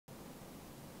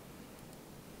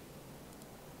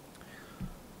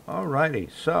Alrighty,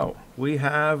 so we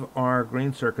have our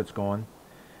green circuits going.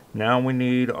 Now we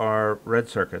need our red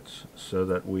circuits so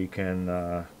that we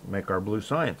can make our blue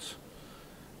science.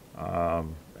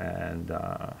 And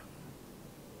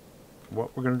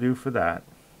what we're going to do for that.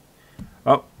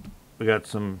 Oh, we got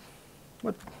some.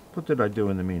 What did I do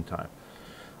in the meantime?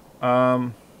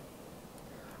 I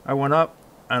went up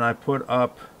and I put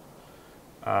up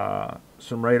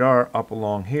some radar up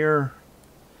along here.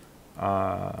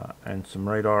 And some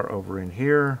radar over in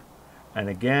here. And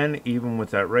again, even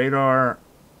with that radar,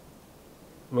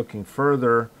 looking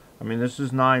further, I mean, this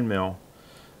is 9 mil,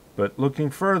 but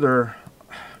looking further,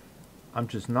 I'm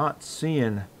just not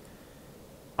seeing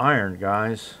iron,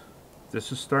 guys.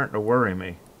 This is starting to worry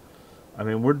me. I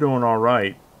mean, we're doing all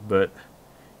right, but,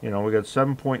 you know, we got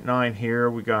 7.9 here,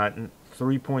 we got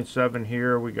 3.7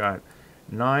 here, we got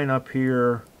 9 up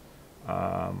here,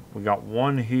 we got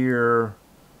 1 here,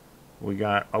 we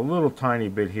got a little tiny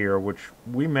bit here, which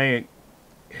we may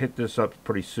hit this up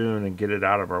pretty soon and get it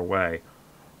out of our way.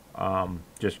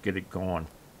 Just get it going.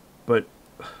 But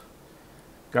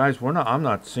guys, I'm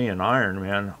not seeing iron,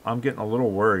 man. I'm getting a little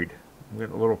worried. I'm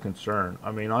getting a little concerned.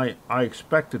 I mean, I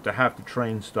expected to have to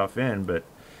train stuff in, but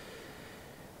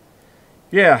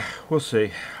yeah, we'll see.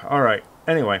 All right.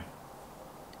 Anyway,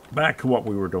 back to what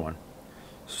we were doing.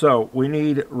 So we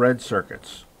need red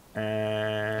circuits.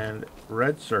 And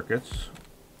red circuits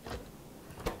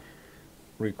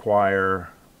require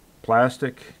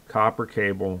plastic, copper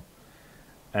cable,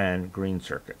 and green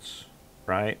circuits,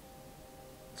 right?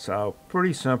 So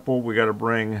pretty simple. We got to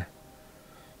bring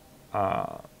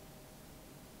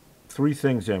 3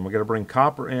 things in. We got to bring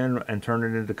copper in and turn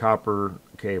it into copper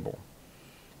cable.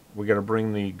 We got to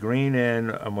bring the green in,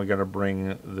 and we got to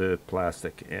bring the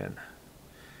plastic in.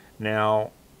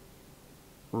 Now,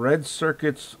 red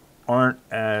circuits aren't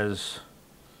as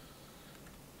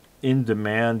in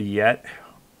demand yet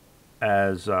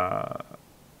as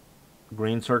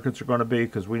green circuits are going to be,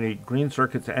 because we need green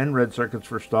circuits and red circuits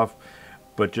for stuff,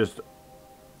 but just,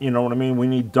 you know what I mean, we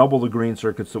need double the green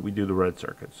circuits that we do the red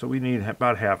circuits, so we need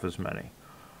about half as many.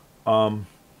 So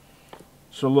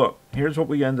look, here's what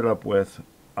we ended up with.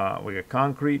 We got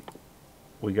concrete,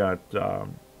 we got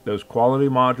those quality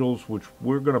modules, which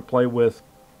we're going to play with.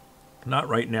 Not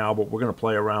right now, but we're going to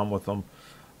play around with them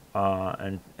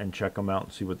and check them out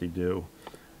and see what they do.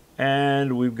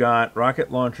 And we've got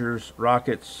rocket launchers,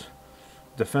 rockets,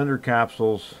 defender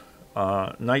capsules,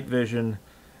 night vision,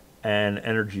 and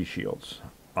energy shields.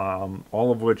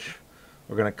 All of which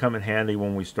are going to come in handy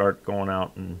when we start going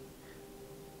out and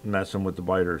messing with the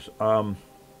biters.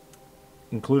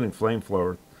 Including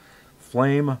flamethrower,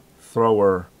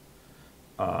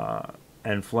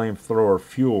 and flamethrower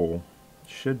fuel.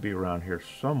 Should be around here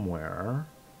somewhere.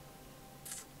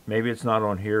 Maybe it's not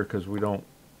on here because we don't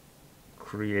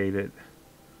create it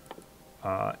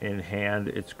in hand.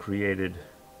 It's created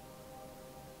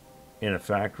in a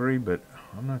factory, but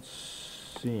I'm not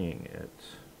seeing it.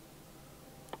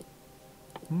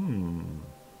 I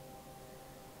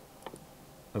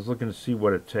was looking to see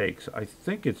what it takes. I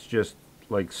think it's just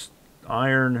like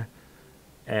iron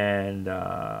and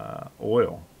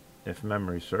oil, if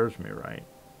memory serves me right.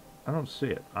 I don't see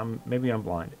it. Maybe I'm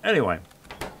blind. Anyway,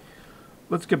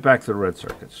 let's get back to the red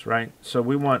circuits, right? So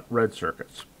we want red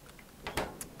circuits.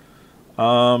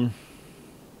 And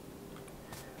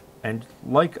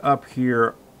like up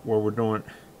here where we're doing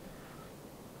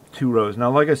 2 rows.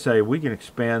 Now, like I say, we can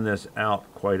expand this out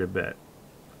quite a bit.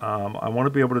 I want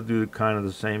to be able to do kind of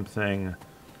the same thing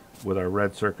with our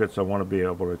red circuits. I want to be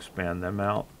able to expand them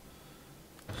out.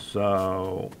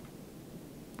 So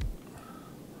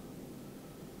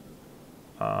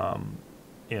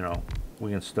you know,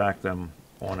 we can stack them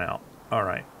on out. All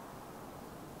right.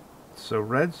 So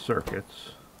red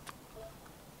circuits.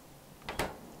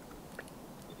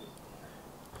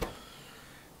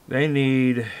 They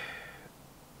need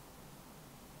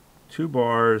 2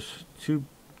 bars, 2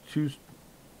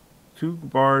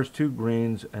 bars, 2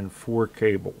 greens, and 4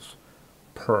 cables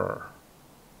per.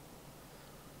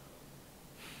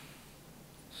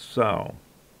 So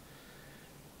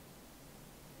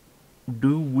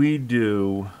do we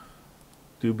do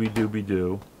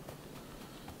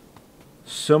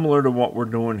similar to what we're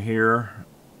doing here,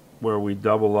 where we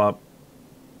double up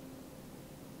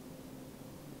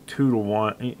 2 to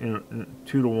 1,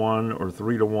 2 to 1 or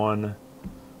 3 to 1,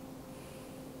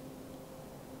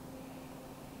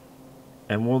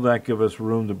 and will that give us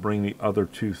room to bring the other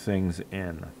 2 things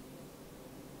in?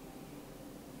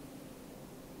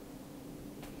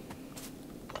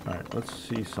 All right, let's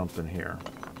see something here.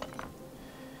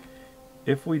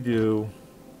 If we do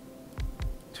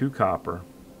 2 copper,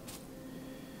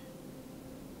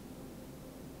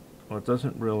 well, it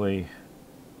doesn't really,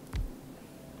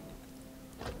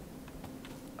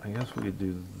 I guess we could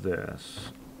do this,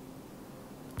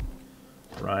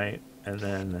 right? And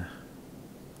then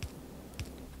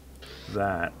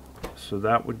that. So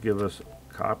that would give us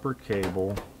copper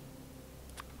cable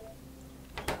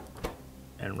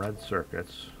and red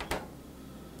circuits.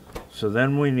 So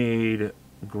then we need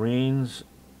greens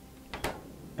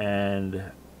and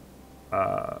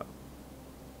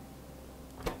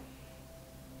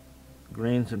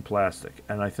plastic,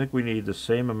 and I think we need the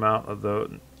same amount of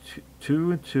the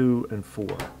 2 and 2 and 4.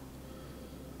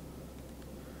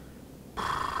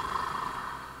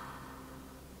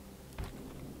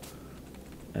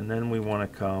 And then we want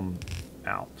to come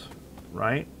out,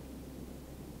 right?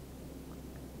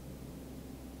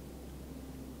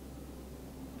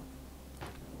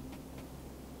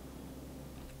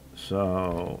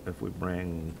 So if we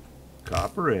bring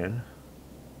copper in,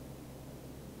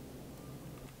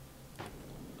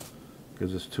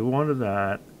 gives us 2 onto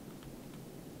that.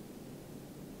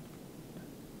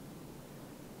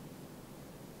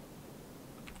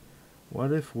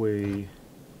 What if we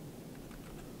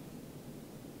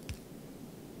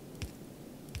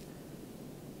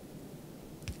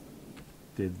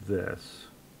did this?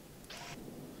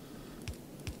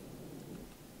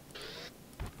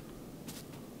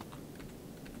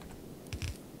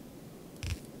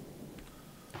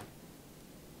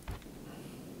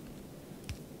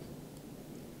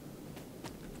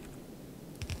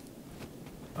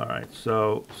 All right,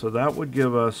 so that would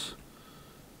give us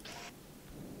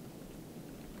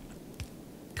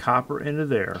copper into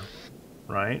there,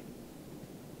 right?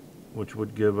 Which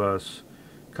would give us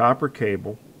copper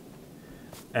cable,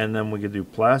 and then we could do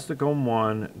plastic on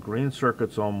one, green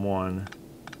circuits on one.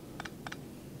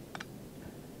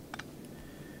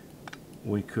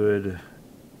 We could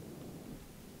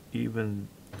even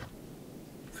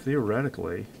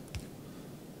theoretically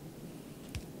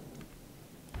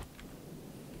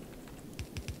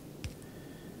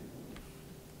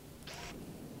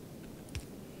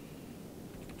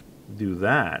do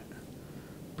that,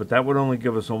 but that would only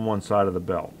give us on one side of the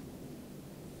belt.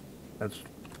 That's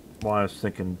why I was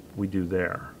thinking we do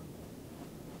there.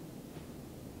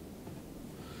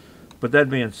 But that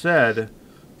being said,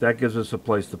 that gives us a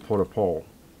place to put a pole,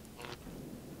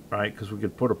 right? Because we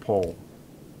could put a pole,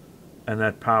 and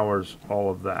that powers all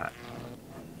of that.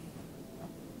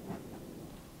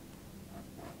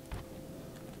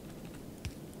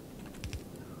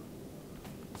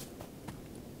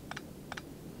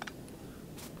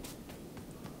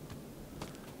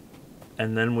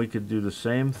 And then we could do the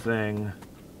same thing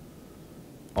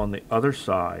on the other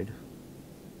side.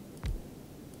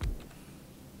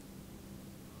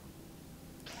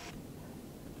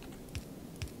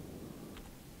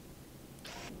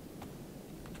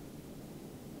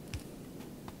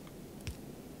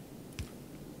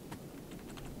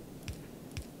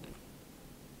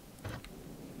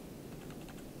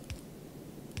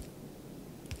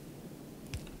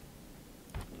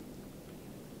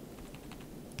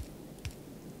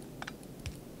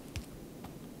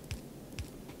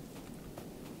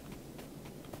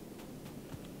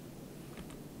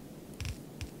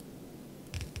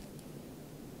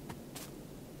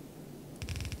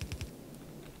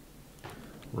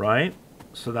 Right?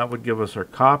 So that would give us our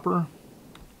copper.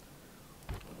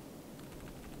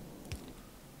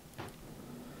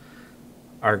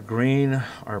 Our green,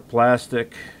 our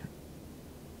plastic,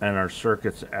 and our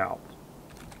circuits out.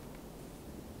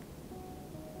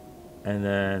 And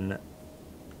then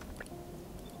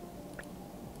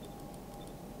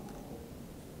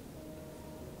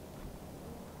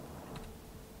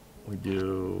we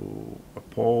do a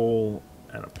pole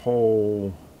and a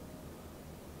pole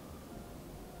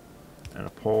and a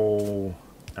pole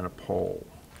and a pole,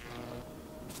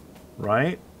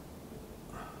 right?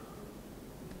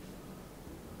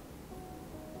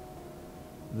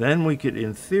 Then we could,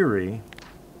 in theory,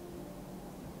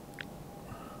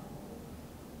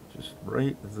 just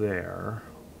right there,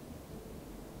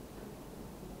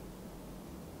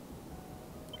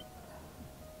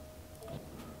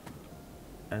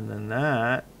 and then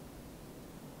that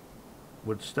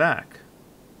would stack.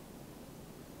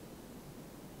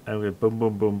 And we get boom,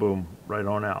 boom, boom, boom, right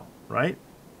on out, right?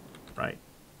 Right.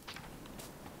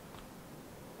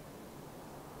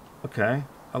 Okay,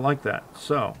 I like that.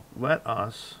 So let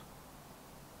us,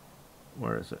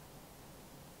 where is it?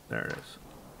 There it is.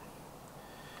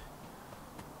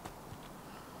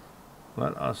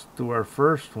 Let us do our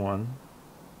first one.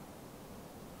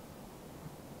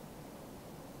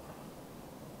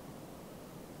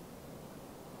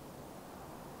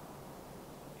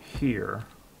 Here.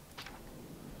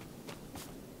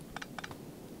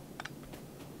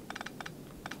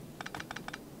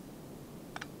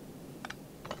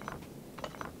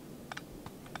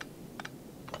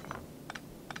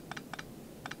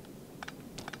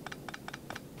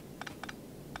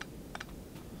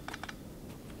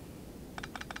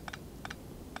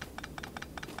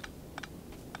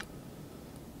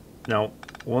 Now,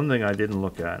 one thing I didn't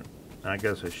look at, I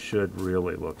guess I should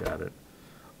really look at it.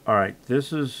 All right,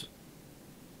 this is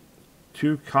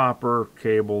 2 copper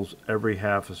cables every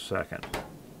half a second.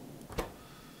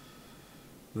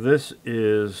 This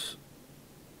is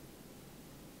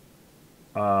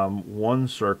 1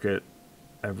 circuit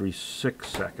every 6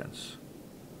 seconds.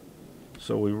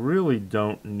 So we really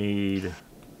don't need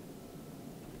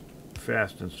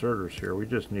fast inserters here. We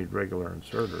just need regular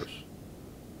inserters.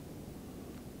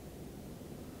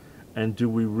 And do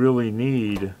we really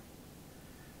need...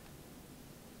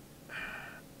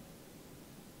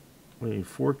 We need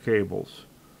 4 cables.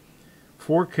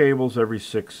 4 cables every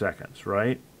 6 seconds,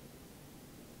 right?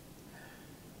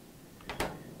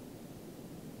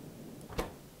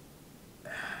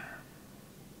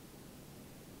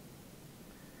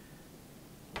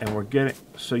 And we're getting...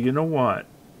 So you know what?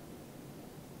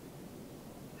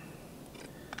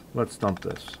 Let's dump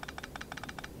this.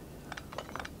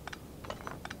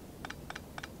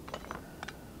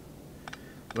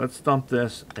 Let's dump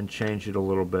this and change it a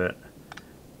little bit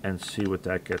and see what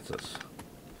that gets us.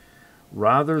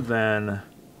 Rather than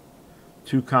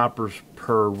 2 coppers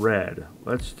per red,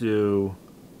 let's do...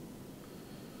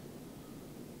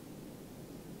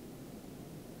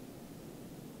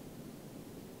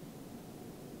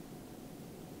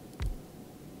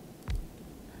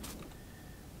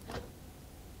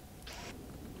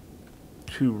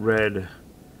 two red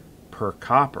per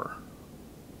copper.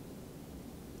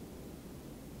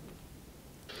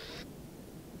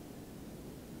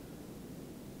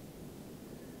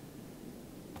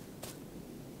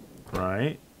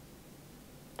 Right?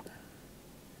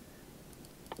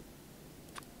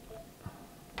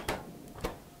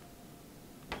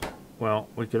 Well,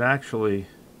 we could actually...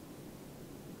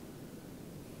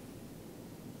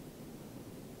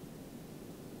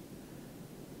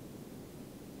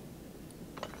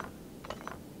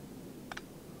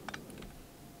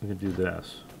 We could do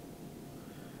this.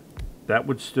 That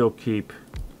would still keep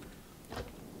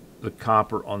the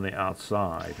copper on the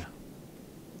outside.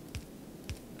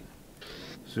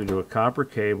 So do a copper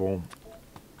cable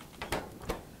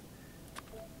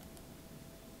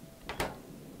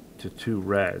to 2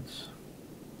 reds.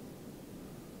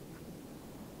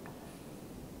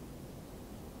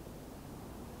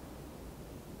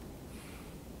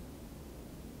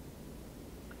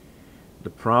 The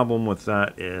problem with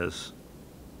that is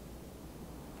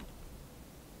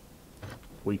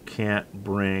we can't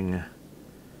bring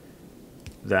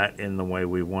that in the way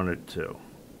we want it to.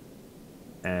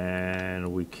 And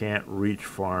we can't reach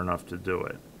far enough to do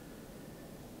it.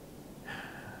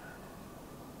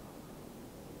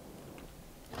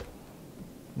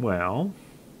 Well,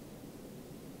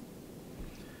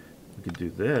 we could do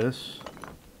this.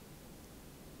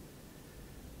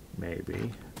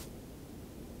 Maybe.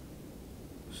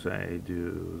 Say,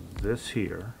 do this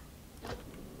here.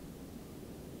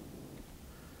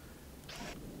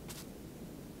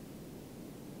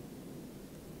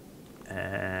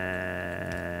 And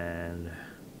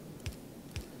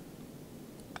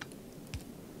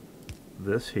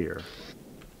this here,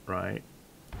 right?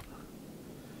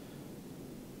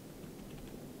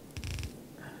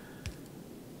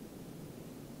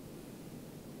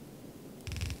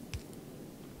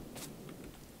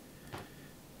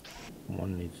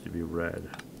 One needs to be red.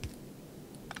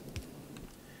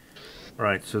 All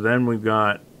right, so then we've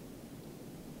got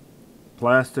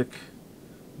plastic,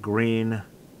 green,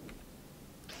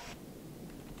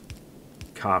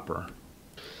 copper,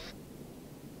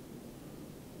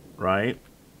 right?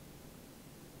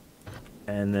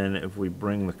 And then if we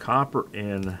bring the copper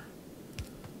in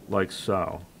like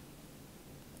so,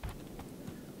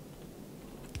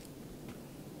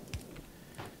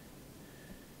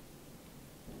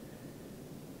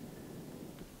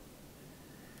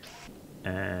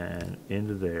 and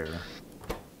into there,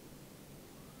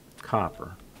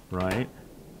 copper, right?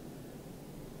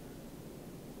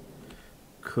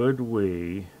 Could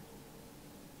we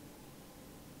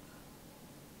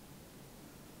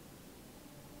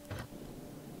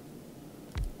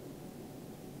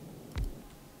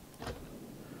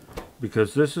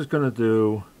because this is going to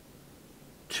do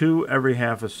 2 every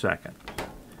half a second.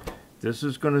 This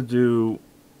is going to do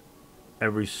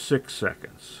every 6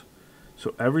 seconds.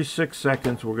 So every 6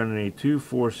 seconds we're going to need 2,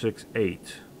 4, 6,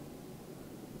 8.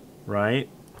 Right?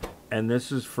 And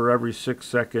this is for every 6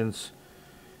 seconds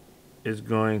is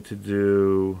going to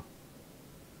do,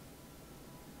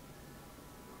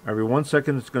 every 1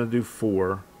 second it's going to do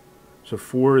 4. So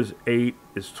 4 is 8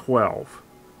 is 12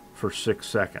 for 6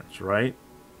 seconds, right?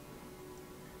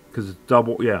 Because it's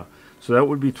double, yeah. So that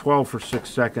would be 12 for 6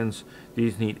 seconds.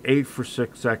 These need 8 for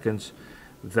 6 seconds.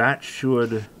 That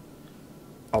should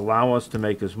allow us to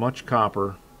make as much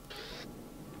copper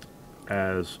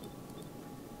as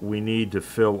we need to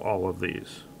fill all of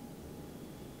these.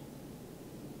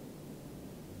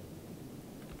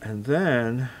 And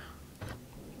then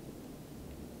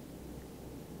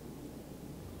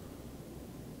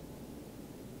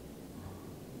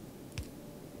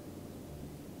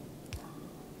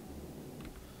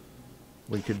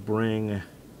we could bring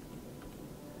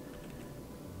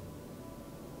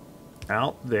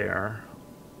out there,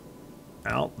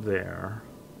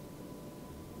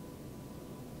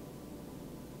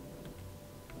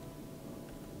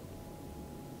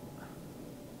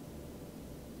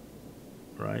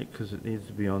 right? Because it needs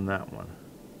to be on that one.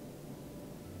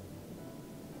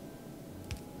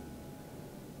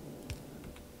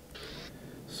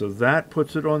 So that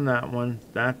puts it on that one,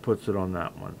 that puts it on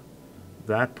that one.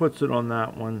 That puts it on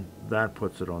that one, that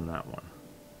puts it on that one.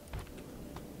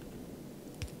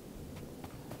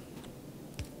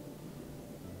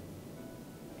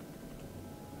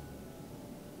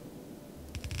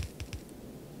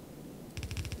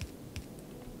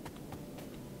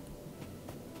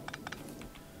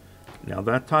 Now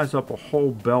that ties up a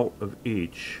whole belt of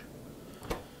each.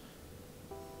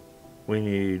 We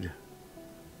need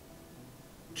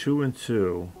 2 and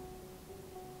 2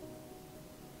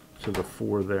 to the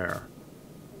 4 there.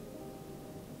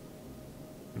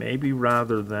 Maybe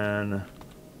rather than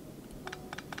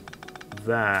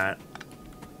that,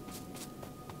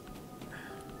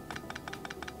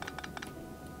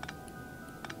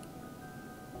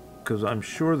 because I'm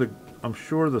sure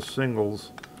the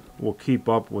singles will keep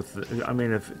up with the, I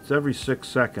mean, if it's every 6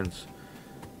 seconds,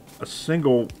 a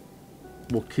single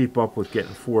will keep up with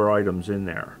getting 4 items in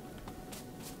there.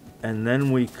 And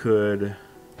then we could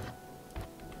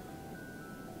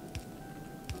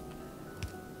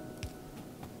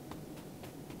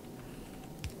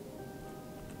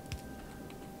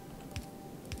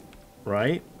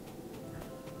right?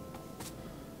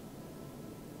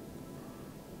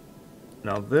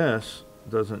 Now this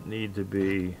doesn't need to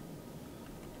be,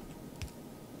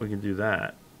 we can do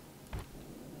that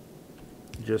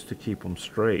just to keep them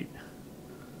straight,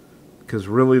 because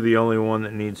really the only one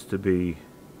that needs to be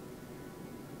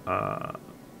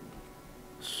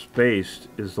spaced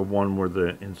is the one where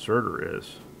the inserter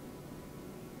is,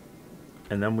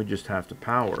 and then we just have to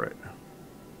power it.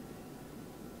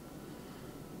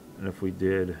 And if we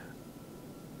did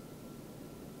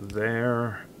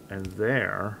there and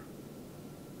there,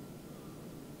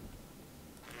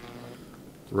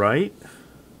 right?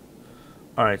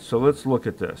 All right, so let's look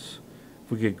at this.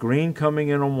 If we get green coming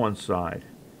in on one side,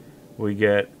 we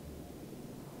get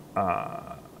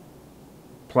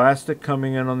plastic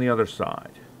coming in on the other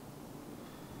side,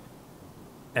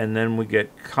 and then we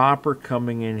get copper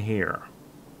coming in here,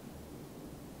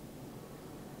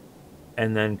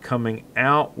 and then coming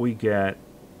out we get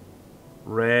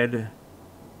red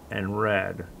and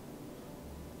red.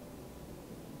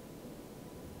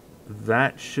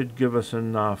 That should give us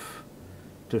enough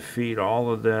to feed all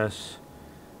of this.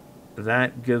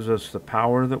 That gives us the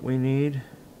power that we need,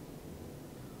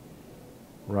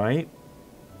 right?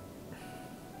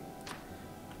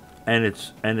 And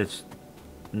it's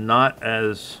not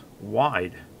as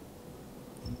wide,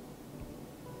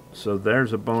 so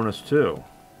there's a bonus too.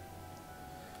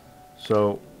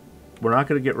 So we're not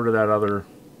going to get rid of that other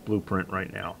blueprint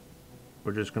right now.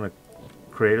 We're just going to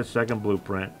create a second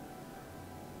blueprint.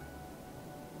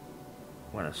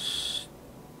 I'm going to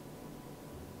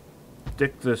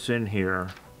stick this in here,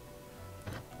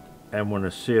 and I'm going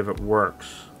to see if it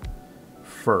works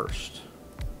first.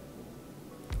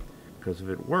 Because if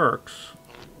it works,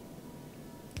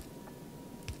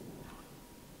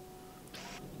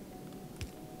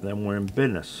 then we're in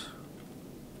business.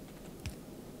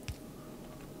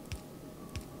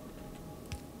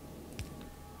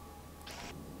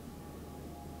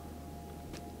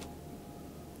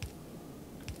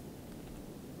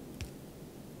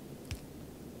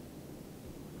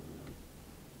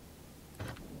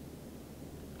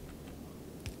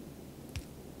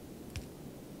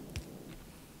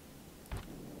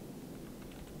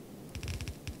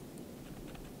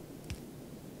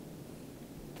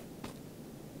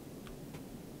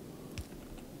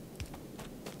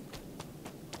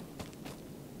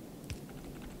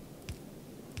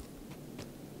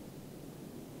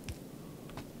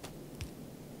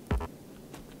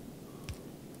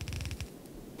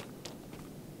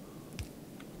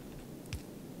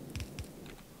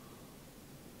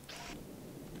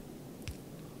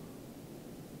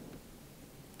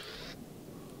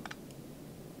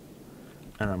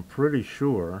 And I'm pretty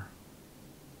sure,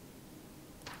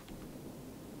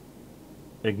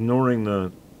 ignoring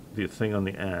the the thing on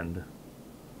the end.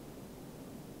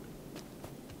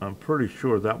 I'm pretty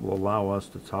sure that will allow us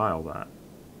to tile that.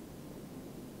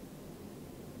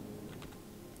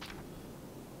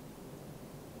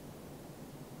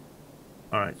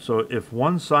 Alright, so if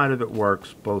one side of it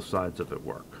works, both sides of it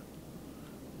work.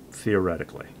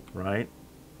 Theoretically, right?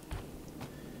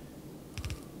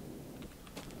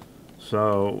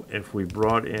 So if we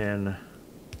brought in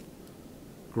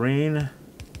green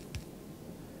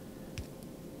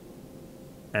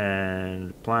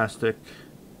and plastic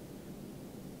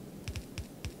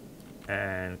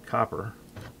and copper,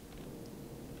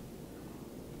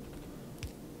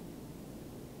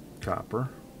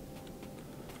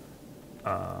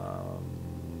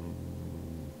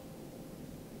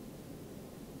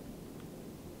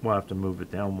 we'll have to move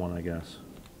it down one, I guess.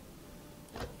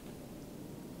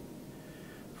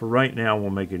 For right now,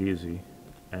 we'll make it easy,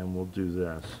 and we'll do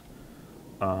this.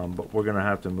 But we're going to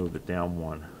have to move it down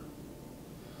one.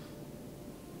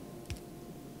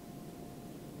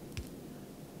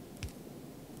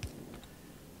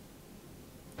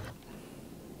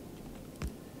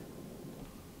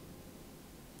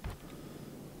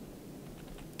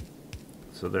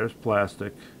 So there's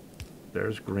plastic,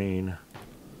 there's green.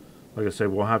 Like I said,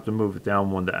 we'll have to move it down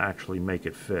one to actually make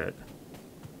it fit.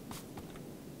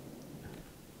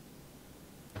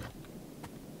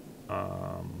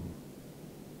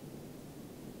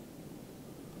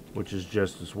 Which is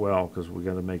just as well, because we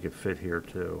got to make it fit here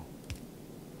too.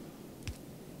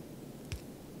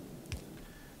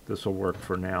 This will work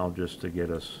for now just to get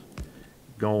us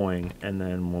going, and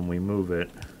then when we move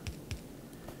it,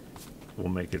 we'll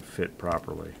make it fit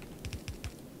properly.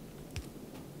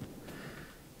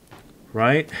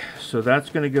 Right? So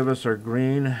that's going to give us our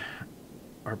green,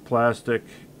 our plastic,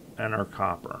 and our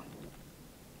copper.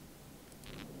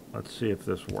 Let's see if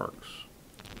this works.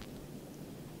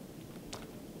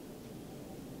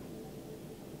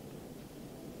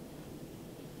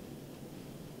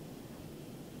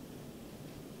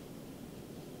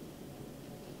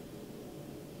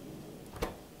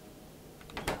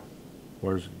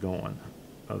 Where's it going?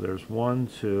 Oh, there's 1,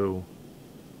 2.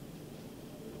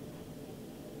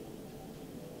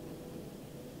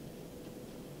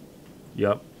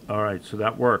 Yep. All right, so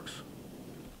that works.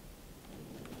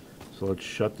 So let's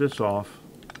shut this off.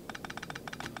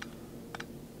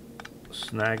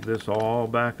 Snag this all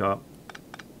back up.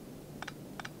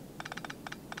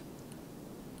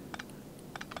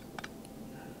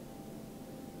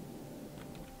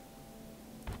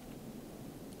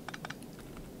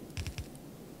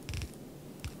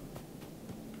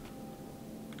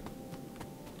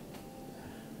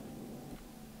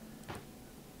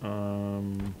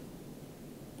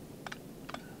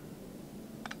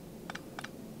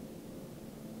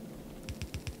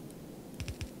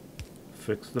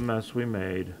 Fix the mess we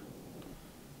made.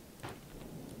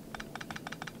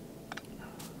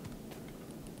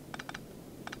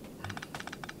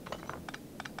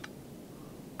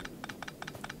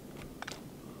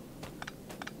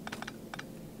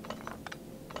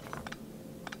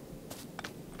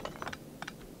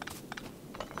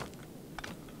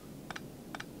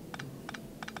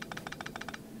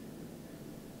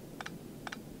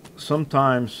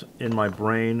 Sometimes in my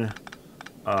brain,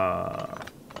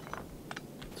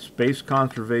 space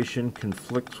conservation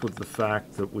conflicts with the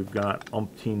fact that we've got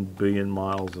umpteen billion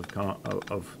miles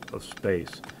of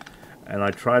space. And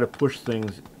I try to push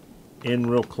things in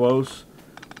real close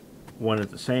when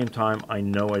at the same time I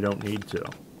know I don't need to.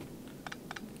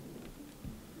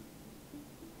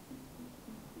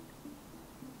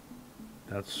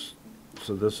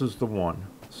 So this is the one.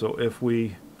 So if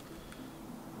we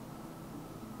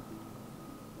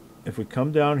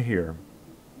come down here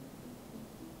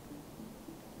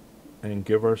and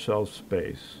give ourselves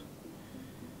space,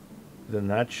 then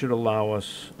that should allow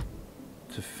us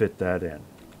to fit that in.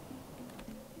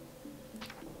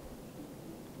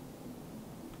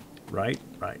 Right?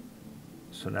 Right.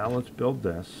 So now let's build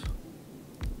this.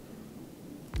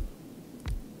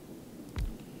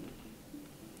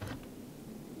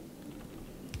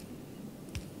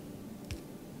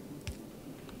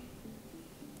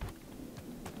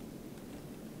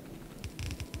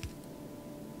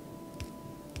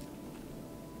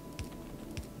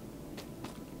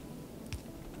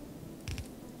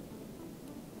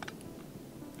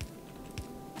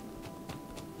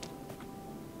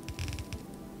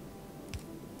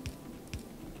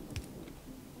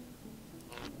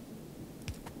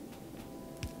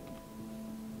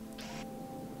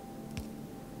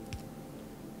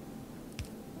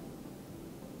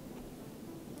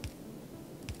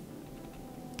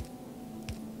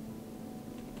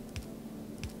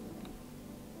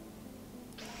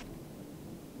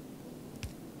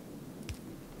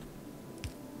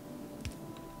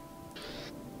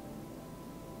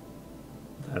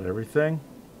 that everything?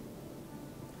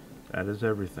 That is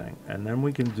everything. And then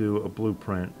we can do a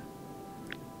blueprint.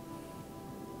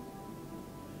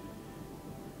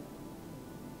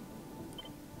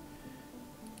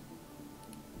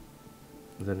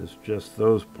 That is just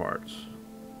those parts.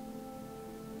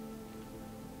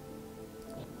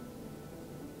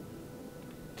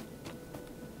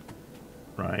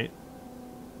 Right?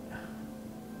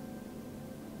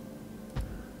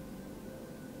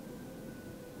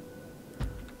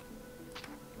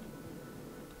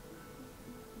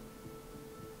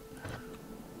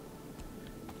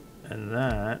 And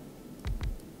that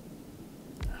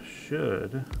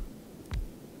should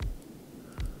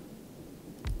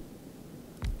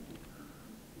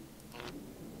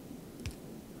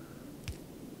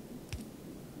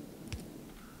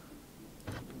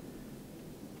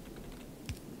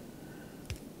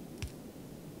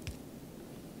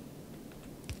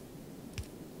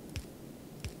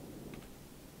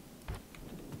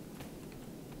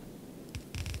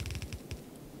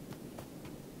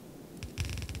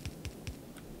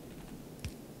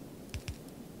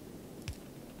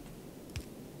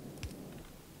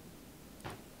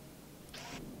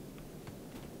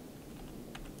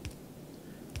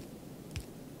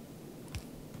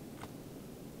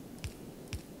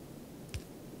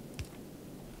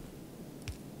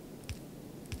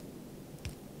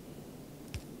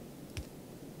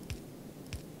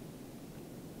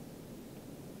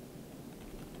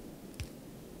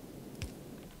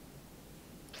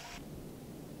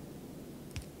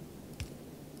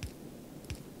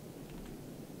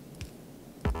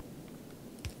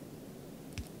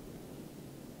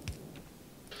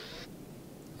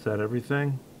Is that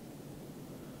everything?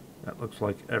 That looks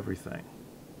like everything.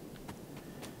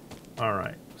 All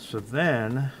right, so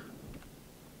then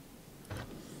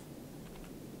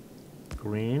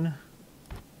green.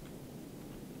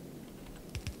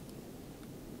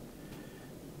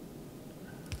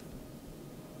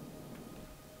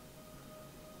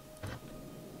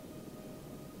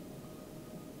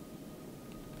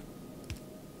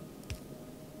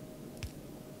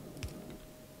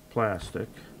 Plastic.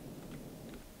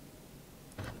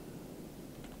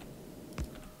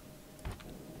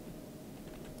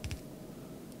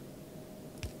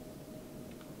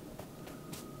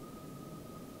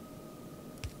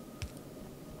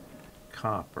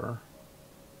 Copper.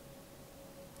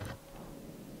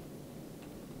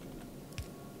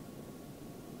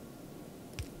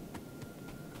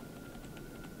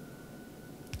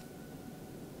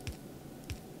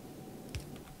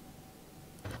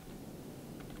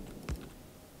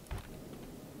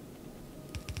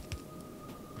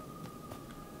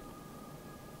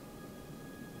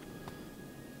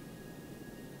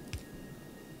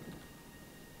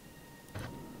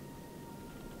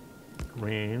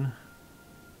 Green.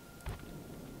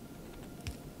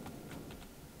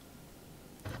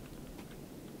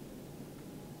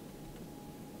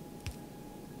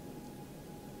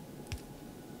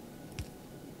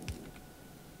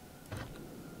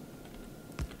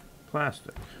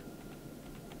 Plastic.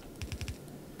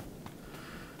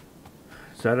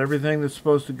 Is that everything that's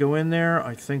supposed to go in there?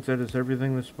 I think that is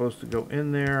everything that's supposed to go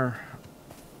in there.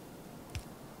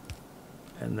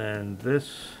 And then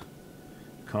this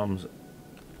comes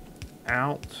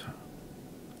out.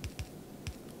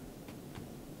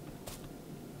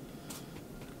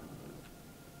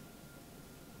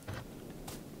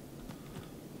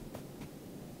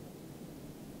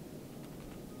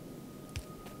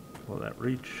 Will that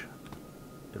reach?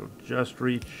 It'll just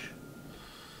reach.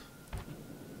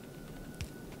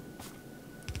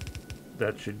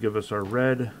 That should give us our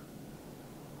red.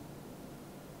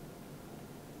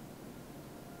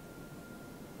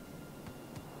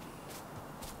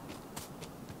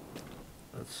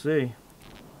 Let's see.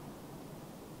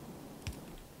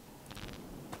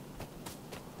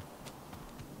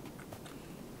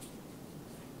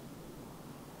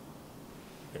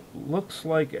 It looks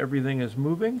like everything is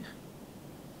moving.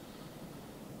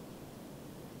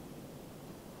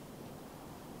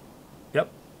 Yep,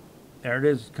 there it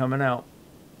is, coming out.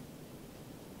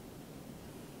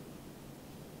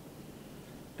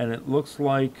 And it looks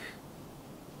like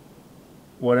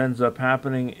what ends up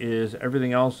happening is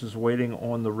everything else is waiting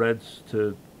on the reds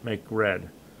to make red.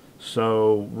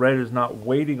 So red is not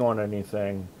waiting on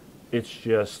anything, it's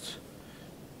just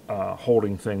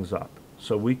holding things up.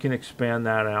 So we can expand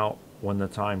that out when the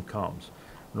time comes.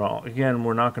 Now, again,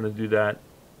 we're not going to do that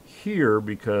here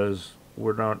because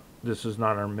we're not. This is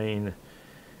not our main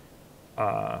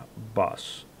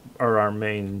bus or our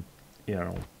main, you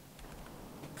know,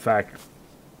 factory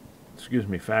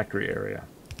area.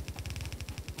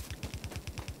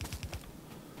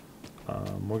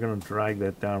 We're going to drag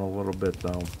that down a little bit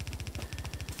though,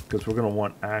 because we're going to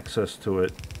want access to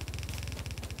it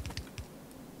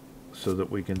so that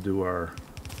we can do our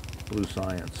blue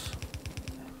science.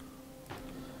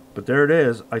 But there it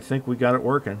is. I think we got it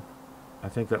working. I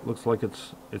think that looks like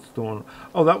it's doing.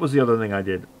 Oh, that was the other thing I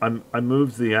did. I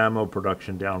moved the ammo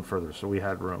production down further so we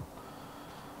had room.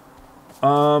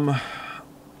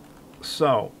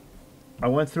 So I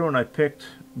went through and I picked,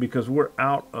 because we're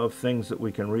out of things that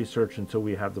we can research until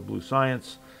we have the blue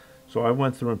science. So I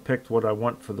went through and picked what I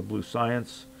want for the blue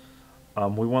science.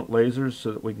 We want lasers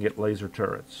so that we can get laser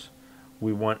turrets.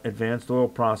 We want advanced oil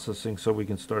processing so we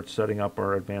can start setting up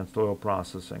our advanced oil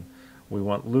processing. We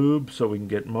want lube so we can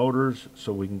get motors,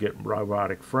 so we can get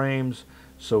robotic frames,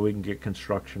 so we can get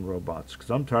construction robots.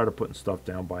 Because I'm tired of putting stuff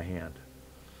down by hand.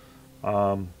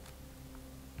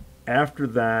 After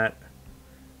that,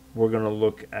 we're going to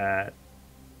look at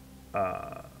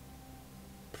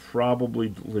probably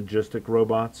logistic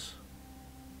robots,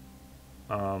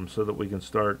 so that we can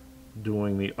start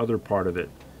doing the other part of it.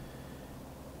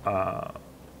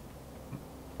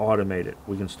 Automated.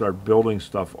 We can start building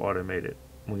stuff automated.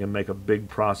 We can make a big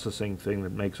processing thing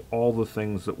that makes all the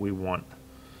things that we want,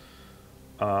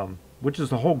 which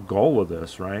is the whole goal of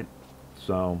this, right?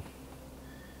 So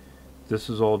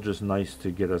this is all just nice to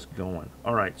get us going.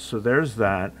 All right, so there's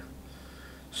that.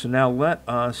 So now let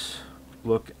us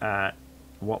look at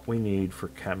what we need for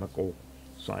chemical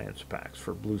science packs,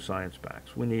 for blue science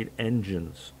packs. We need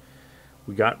engines.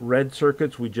 We got red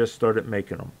circuits. We just started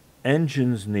making them.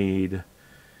 Engines need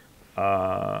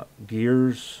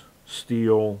gears,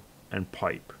 steel, and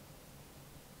pipe.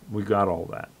 We got all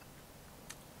that.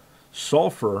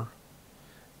 Sulfur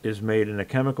is made in a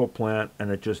chemical plant,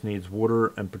 and it just needs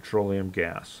water and petroleum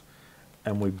gas.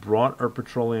 And we brought our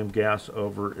petroleum gas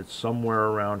over. It's somewhere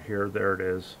around here. There it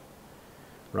is.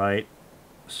 Right?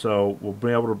 So we'll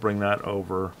be able to bring that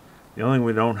over. The only thing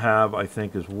we don't have, I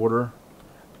think, is water.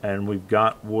 And we've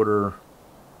got water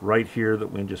right here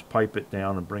that we can just pipe it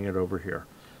down and bring it over here.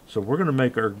 So we're going to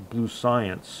make our blue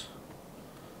science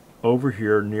over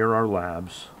here near our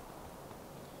labs,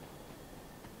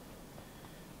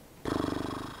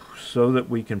 so that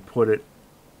we can put it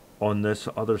on this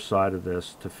other side of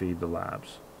this to feed the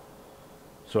labs.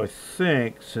 So I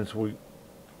think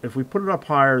if we put it up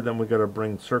higher, then we got to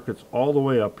bring circuits all the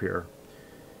way up here.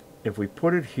 If we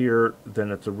put it here,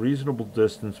 then it's a reasonable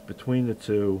distance between the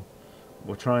two.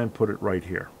 We'll try and put it right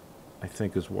here, I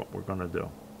think, is what we're going to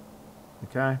do.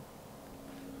 Okay?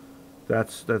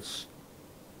 That's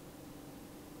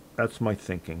my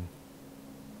thinking.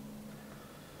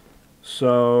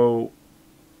 So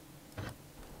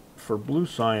for blue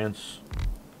science,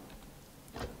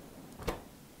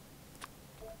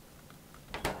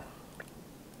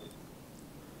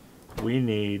 we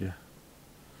need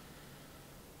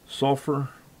sulfur,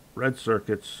 red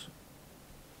circuits,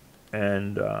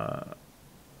 and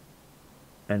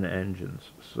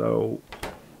engines. So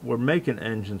we're making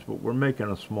engines, but we're making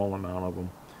a small amount of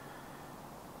them.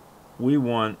 We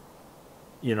want,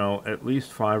 at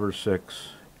least 5 or 6,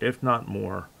 if not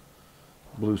more,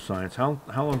 blue science. How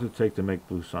long does it take to make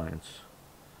blue science?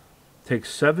 It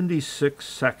takes 76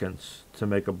 seconds to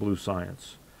make a blue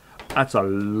science. That's a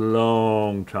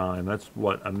long time. That's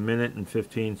what, a minute and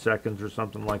 15 seconds or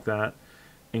something like that,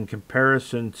 in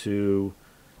comparison to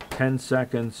 10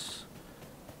 seconds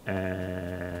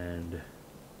and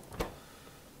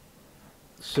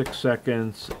 6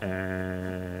 seconds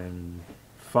and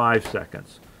 5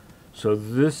 seconds. So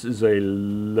this is a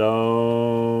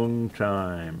long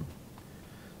time.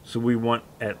 So we want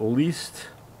at least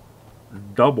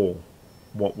double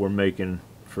what we're making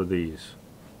for these,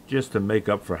 just to make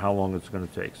up for how long it's going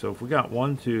to take. So if we got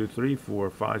 1, 2, 3, 4,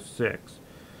 5, 6,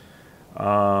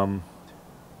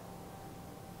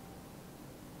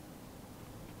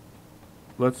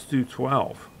 let's do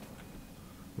 12,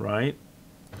 right?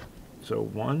 So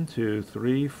 1, 2,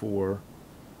 3, 4,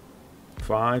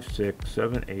 5, 6,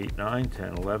 7, 8, 9,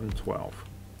 10, 11, 12.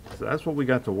 So that's what we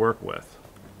got to work with.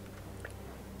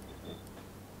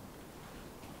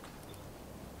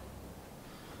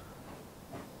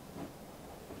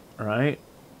 All right.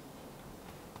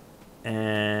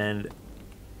 And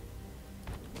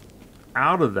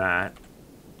out of that,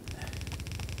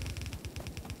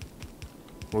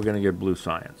 we're going to get blue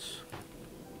science.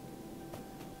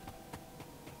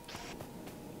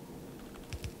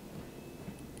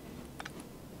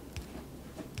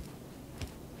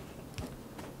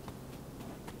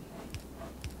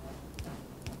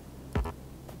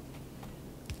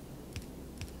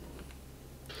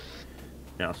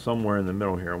 Now, somewhere in the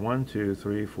middle here. 1, 2,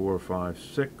 3, 4, 5,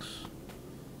 6.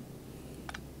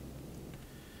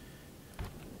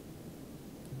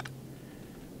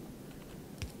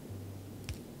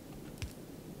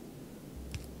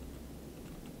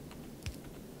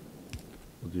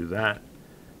 do that.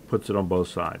 Puts it on both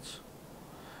sides.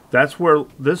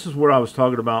 This is where I was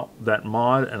talking about that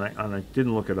mod, and I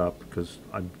didn't look it up because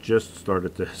I just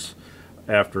started this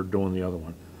after doing the other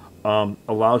one.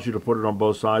 Allows you to put it on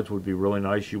both sides, would be really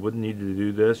nice. You wouldn't need to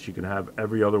do this. You can have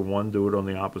every other one do it on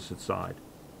the opposite side.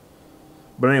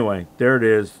 But anyway, there it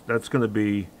is. That's going to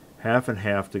be half and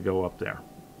half to go up there,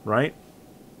 right?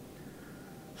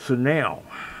 So now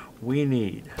we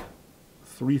need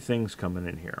 3 things coming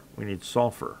in here. We need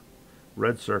sulfur,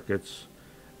 red circuits,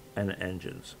 and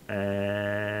engines.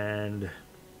 And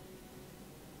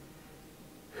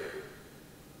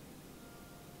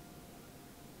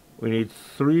we need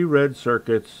 3 red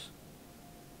circuits,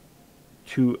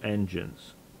 2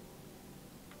 engines.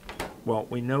 Well,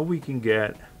 we know we can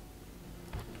get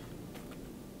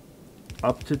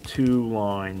up to 2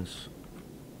 lines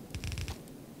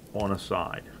on a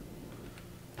side,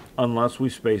 unless we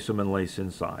space them and lace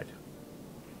inside.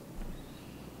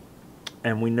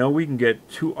 And we know we can get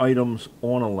 2 items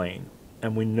on a lane,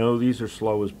 and we know these are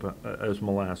slow as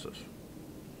molasses.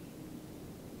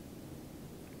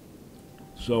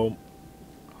 So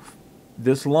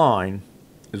this line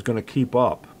is going to keep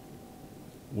up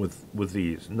with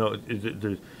these. No,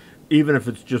 even if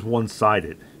it's just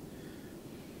one-sided,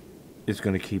 it's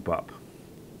going to keep up.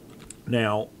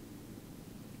 Now,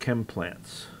 chem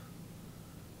plants.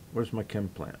 Where's my chem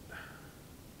plant?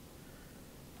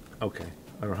 Okay,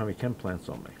 I don't have any chem plants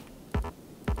on me.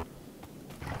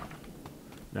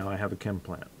 Now I have a chem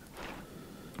plant.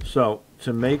 So,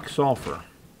 to make sulfur,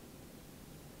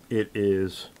 it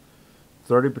is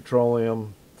 30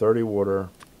 petroleum, 30 water,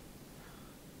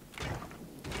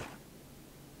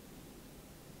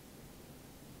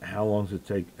 how long does it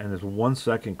take? And it's 1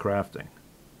 second crafting.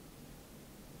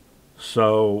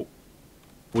 So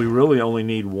we really only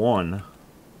need 1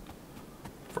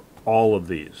 for all of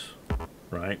these,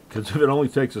 right? Because if it only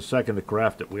takes a second to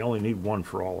craft it, we only need 1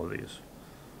 for all of these.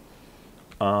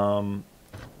 How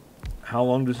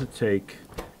long does it take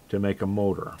to make a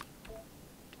motor?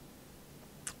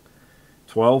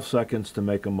 12 seconds to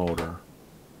make a motor,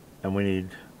 and we need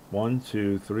 1,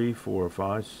 2, 3, 4,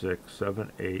 5, 6,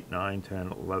 7, 8, 9,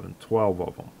 10, 11, 12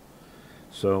 of them.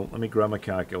 So let me grab my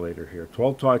calculator here.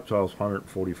 12 times 12 is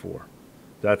 144.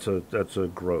 That's a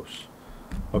gross.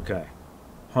 Okay,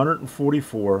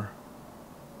 144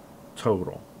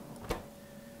 total,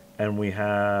 and we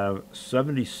have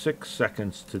 76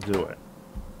 seconds to do it.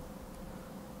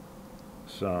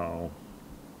 So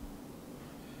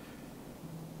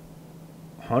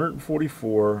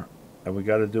 144, and we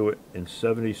got to do it in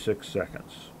 76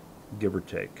 seconds, give or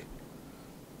take.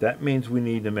 That means we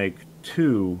need to make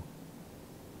 2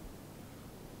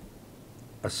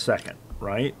 a second,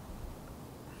 right?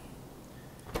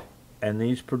 And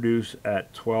these produce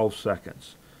at 12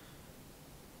 seconds.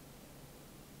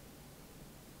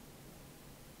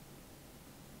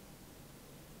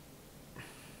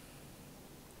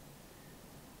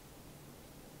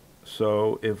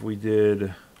 So if we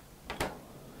did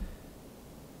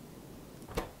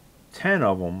 10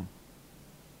 of them,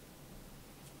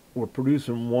 we're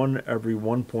producing 1 every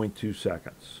 1.2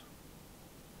 seconds.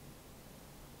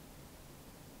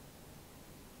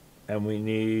 And we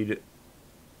need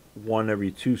 1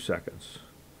 every 2 seconds.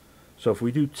 So if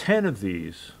we do 10 of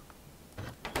these,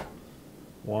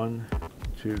 1,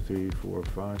 2, 3, 4,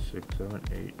 5, 6, 7,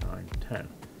 8, 9, 10.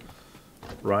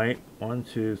 Right? 1,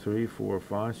 2, 3, 4,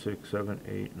 5, 6, 7,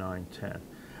 8, 9, 10.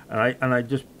 And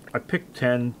I picked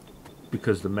 10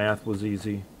 because the math was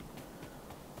easy.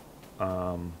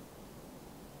 So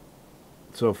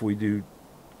if we do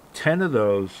 10 of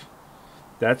those,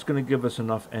 that's going to give us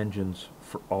enough engines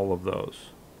for all of those.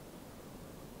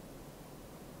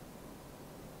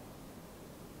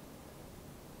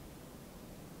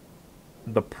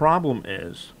 The problem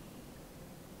is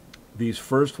these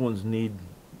first ones need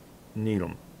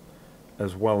them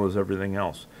as well as everything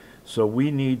else. So we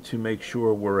need to make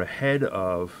sure we're ahead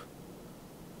of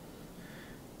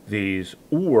these,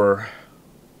 or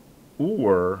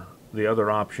the other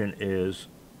option is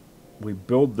we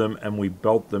build them and we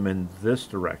belt them in this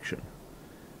direction.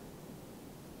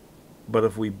 But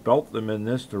if we belt them in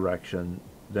this direction,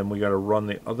 then we got to run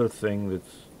the other thing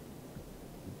that's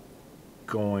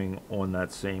going on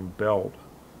that same belt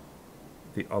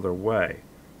the other way.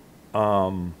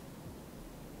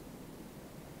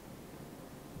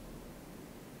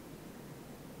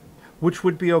 Which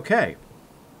would be okay.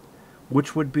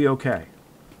 Which would be okay.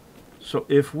 So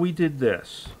if we did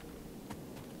this,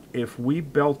 if we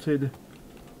belted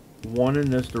 1 in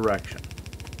this direction,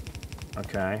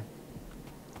 okay,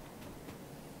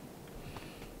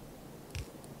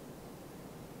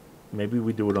 maybe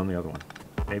we do it on the other one.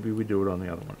 maybe we do it on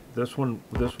the other one. This one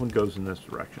goes in this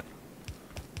direction.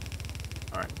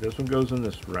 All right, this one goes in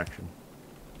this direction.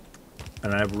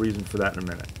 And I have a reason for that in a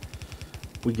minute.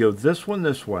 We go this one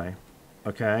this way,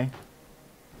 okay?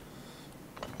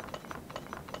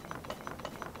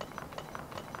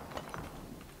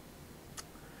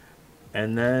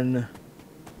 And then,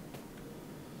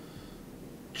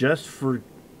 just for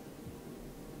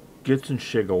gits and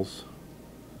shiggles,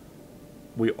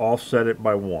 we offset it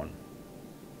by 1.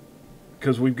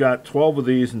 Because we've got 12 of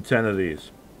these and 10 of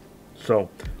these. So,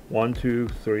 1, 2,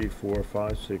 3, 4,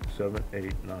 5, 6, 7,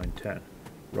 8, 9, 10.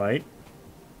 Right?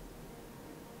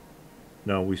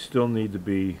 No, we still need to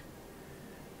be,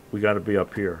 we got to be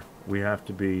up here. We have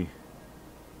to be,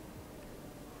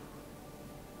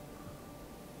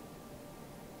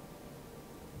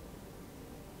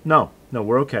 no,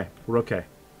 we're okay. We're okay.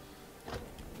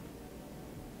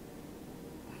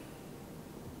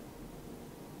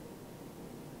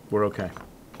 We're okay.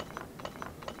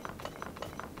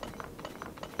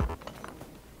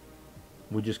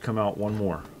 We just come out one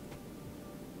more.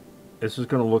 This is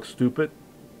going to look stupid,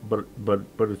 but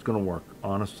it's going to work.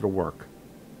 Honest, it'll work.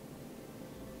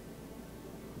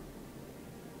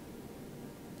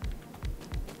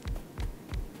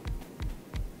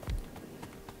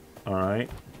 All right.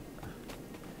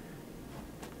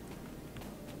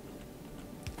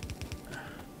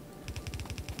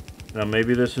 Now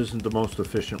maybe this isn't the most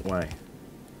efficient way,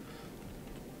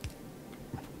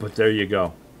 but there you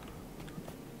go.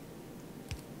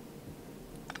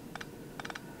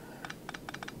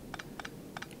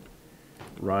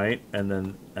 Right, and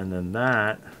then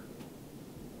that.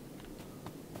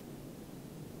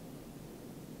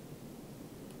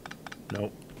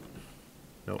 Nope.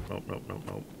 Nope.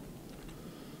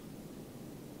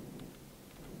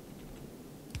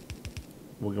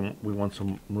 We want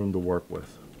some room to work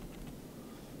with,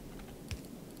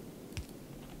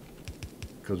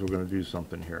 because we're going to do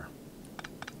something here.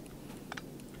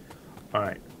 All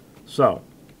right, so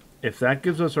if that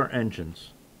gives us our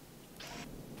engines,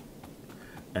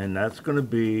 and that's going to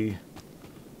be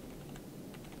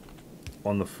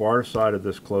on the far side of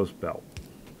this close belt.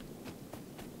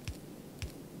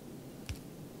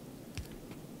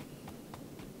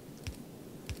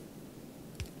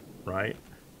 Right?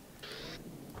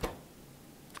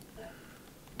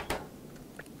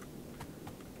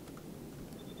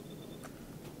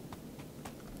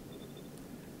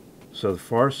 So the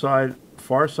far side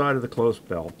of the close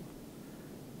belt,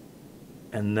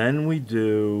 and then we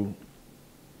do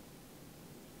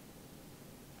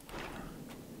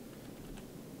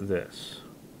this,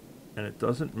 and it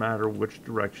doesn't matter which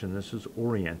direction this is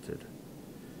oriented,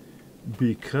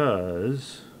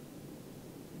 because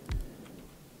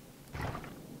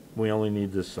we only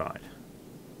need this side.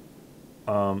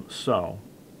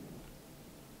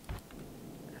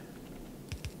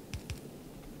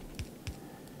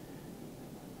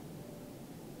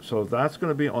 So that's going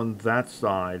to be on that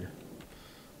side.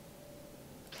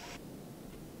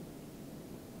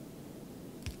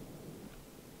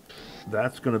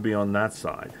 That's going to be on that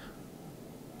side,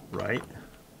 right?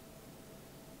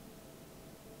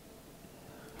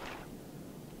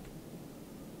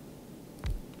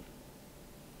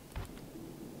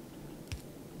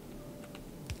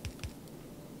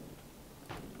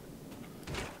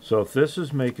 So if this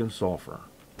is making sulfur,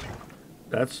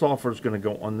 that sulfur is going to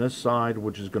go on this side,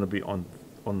 which is going to be on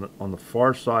the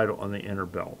far side on the inner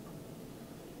belt.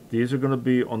 These are going to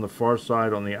be on the far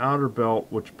side on the outer belt,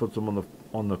 which puts them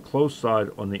on the close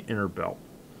side on the inner belt.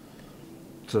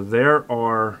 So there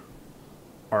are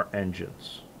our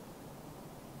engines,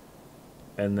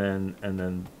 and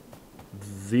then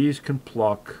these can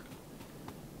pluck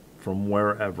from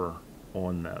wherever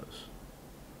on those.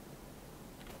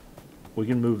 We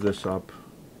can move this up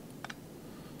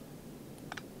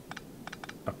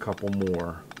a couple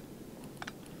more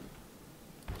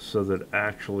so that it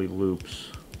actually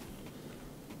loops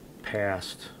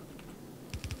past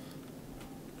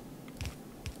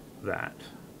that.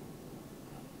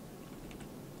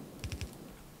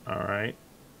 All right,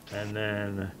 and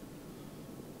then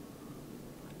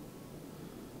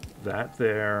that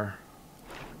there,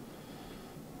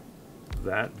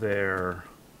 that there,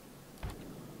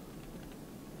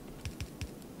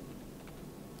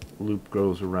 loop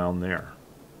goes around there,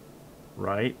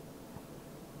 right?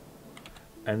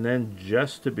 And then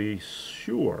just to be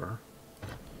sure,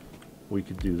 we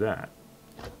could do that.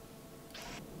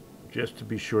 Just to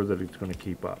be sure that it's going to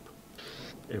keep up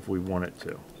if we want it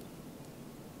to.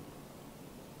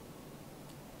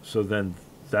 So then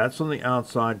that's on the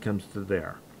outside, comes to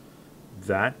there.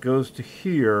 That goes to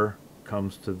here,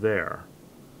 comes to there.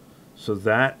 So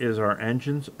that is our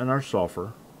engines and our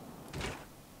sulfur.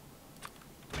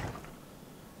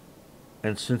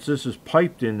 And since this is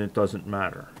piped in, it doesn't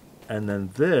matter. And then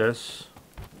this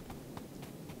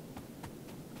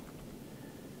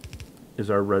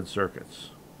is our red circuits.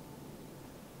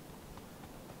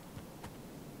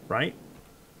 Right?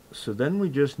 So then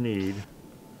we just need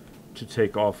to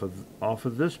take off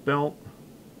of this belt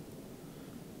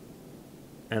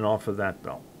and off of that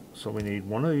belt. So we need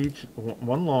one of each,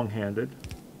 one long-handed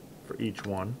for each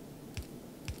one.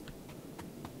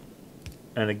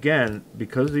 And again,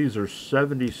 because these are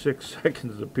 76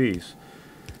 seconds apiece,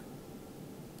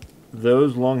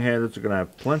 those long-handeds are going to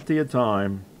have plenty of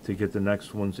time to get the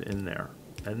next ones in there.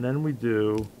 And then we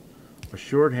do a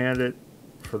short-handed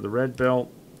for the red belt.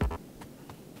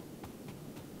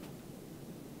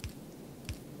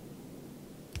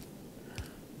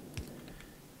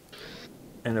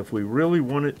 And if we really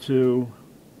wanted to,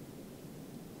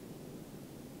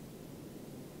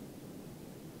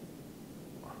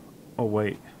 oh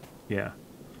wait, yeah.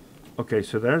 Okay,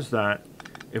 so there's that.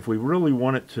 If we really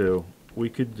wanted to, we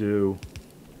could do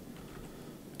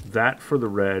that for the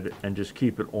red and just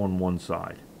keep it on one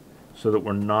side so that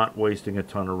we're not wasting a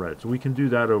ton of red. So we can do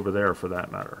that over there for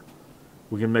that matter.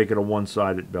 We can make it a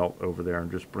one-sided belt over there and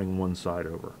just bring one side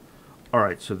over. All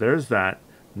right, so there's that.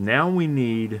 Now we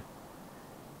need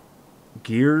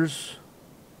gears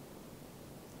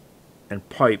and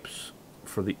pipes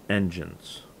for the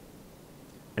engines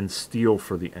and steel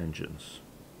for the engines.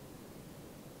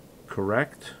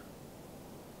 Correct?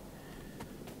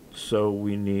 So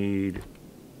we need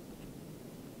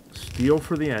steel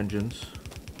for the engines,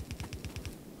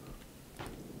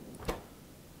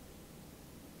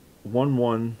 1,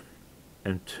 1,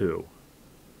 and 2.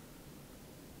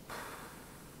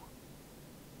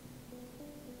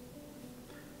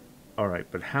 All right,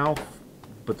 but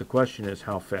the question is,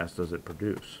 how fast does it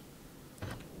produce?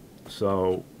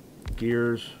 So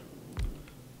gears,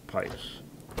 pipes,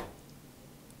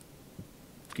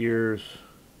 gears,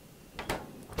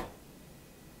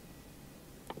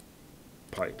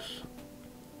 pipes.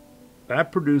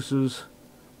 That produces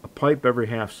a pipe every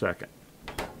half second.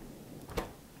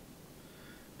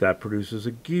 That produces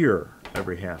a gear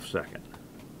every half second.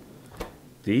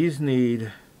 These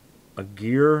need a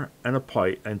gear and a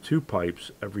pipe and 2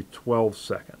 pipes every 12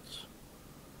 seconds.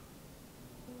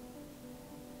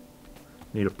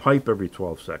 Need a pipe every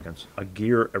 12 seconds, a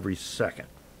gear every second.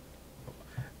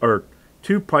 Or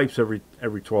 2 pipes every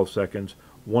 12 seconds,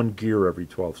 1 gear every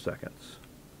 12 seconds.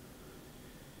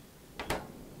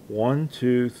 1,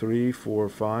 2, 3, 4,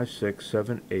 5, 6,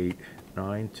 7, 8,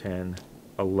 9, 10,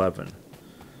 11.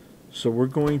 So we're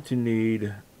going to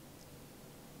need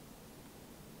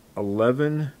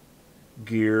 11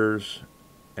 gears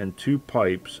and 2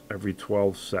 pipes every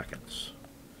 12 seconds.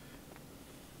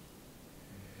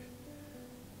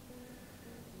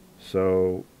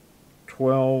 So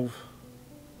 12,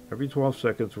 every 12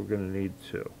 seconds we're going to need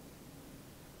 2.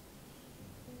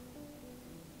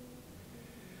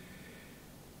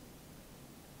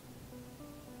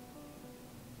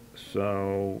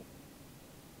 So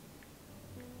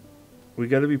we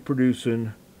got to be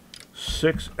producing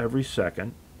 6 every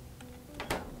second.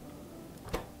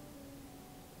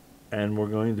 And we're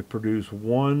going to produce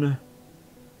 1,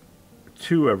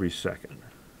 2 every second.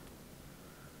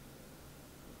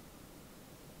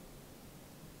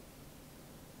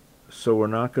 So we're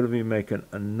not going to be making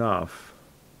enough,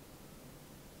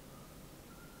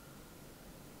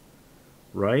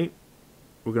 right?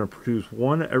 We're going to produce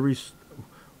 1 every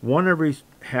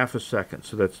half a second.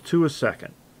 So that's 2 a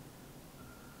second.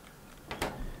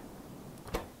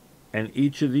 And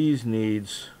each of these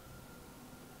needs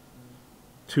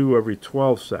 2 every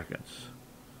 12 seconds.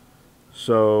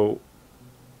 So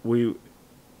we're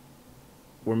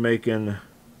making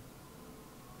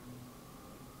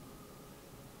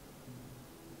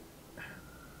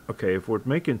okay, if we're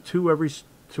making 2 every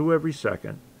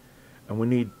second and we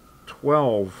need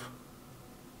 12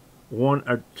 1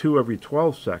 or 2 every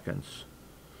 12 seconds,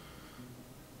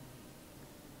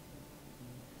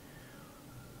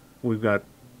 we've got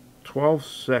 12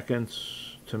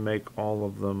 seconds to make all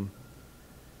of them.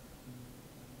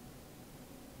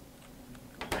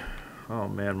 Oh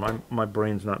man, my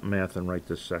brain's not mathing right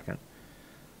this second.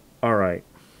 All right.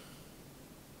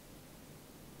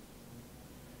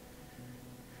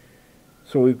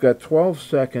 So we've got 12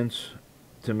 seconds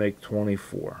to make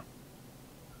 24.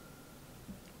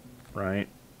 Right?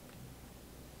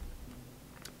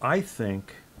 I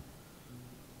think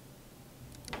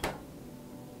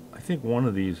one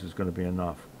of these is going to be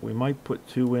enough. We might put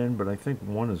 2 in, but I think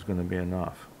 1 is going to be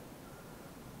enough.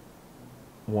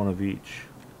 1 of each.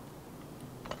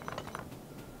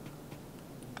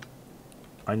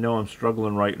 I know I'm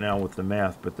struggling right now with the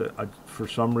math, but for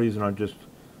some reason I just,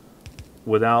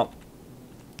 without,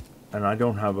 and I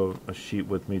don't have a sheet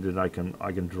with me that I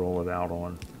can draw it out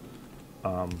on,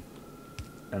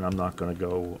 and I'm not going to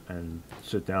go and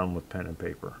sit down with pen and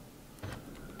paper.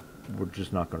 We're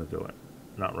just not going to do it,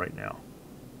 not right now.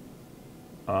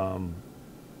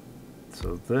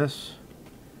 So this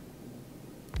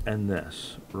and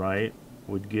this, right,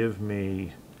 would give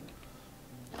me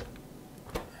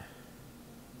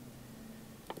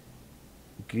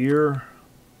gear,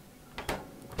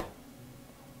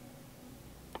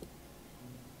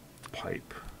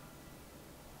 pipe,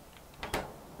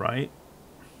 right?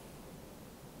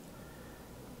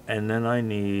 And then I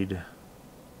need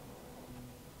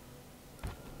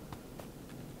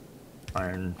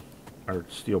iron or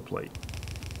steel plate.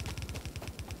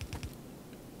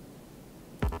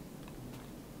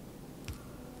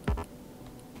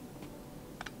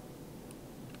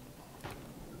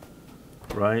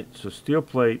 Right, so steel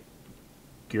plate,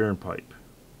 gear and pipe.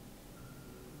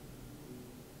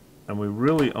 And we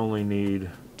really only need,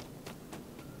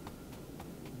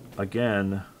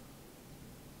 again,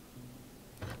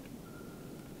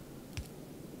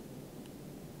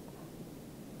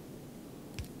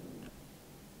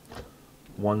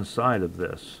 one side of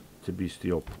this to be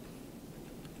steel.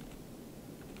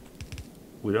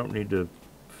 We don't need to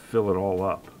fill it all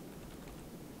up.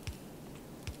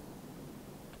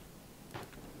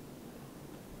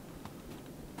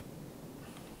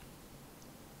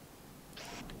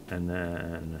 And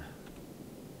then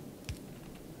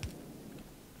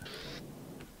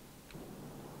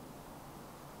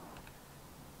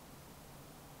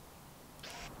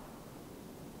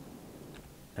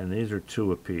these are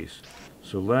 2 apiece.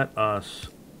 So let us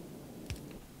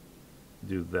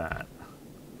do that.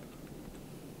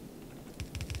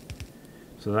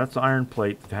 So that's iron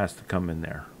plate that has to come in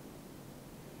there.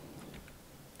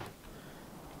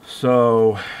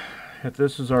 So if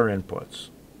this is our inputs,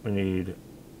 we need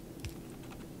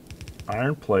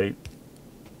iron plate,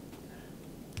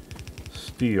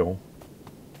 steel,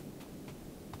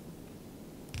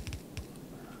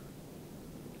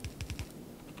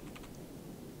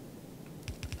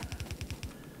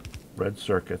 red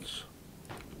circuits,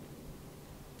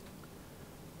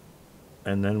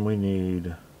 and then we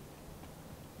need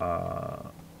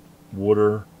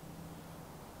water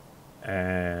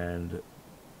and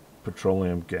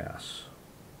petroleum gas.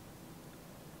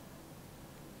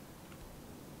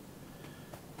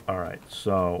 All right,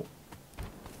 so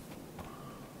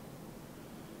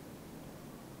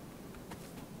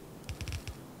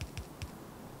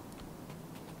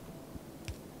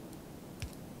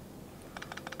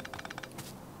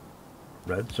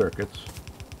red circuits,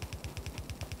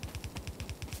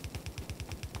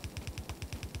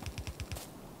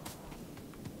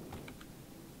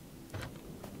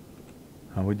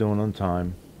 how are we doing on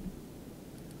time?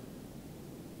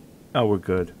 Oh, we're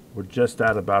good. We're just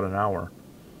at about an hour,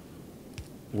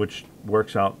 which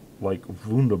works out like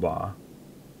wunderbar.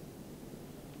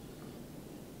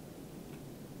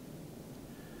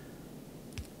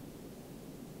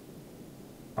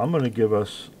 I'm going to give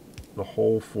us the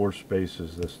whole 4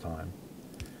 spaces this time.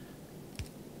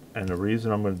 And the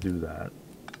reason I'm going to do that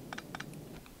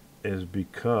is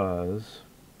because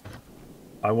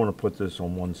I want to put this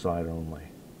on one side only.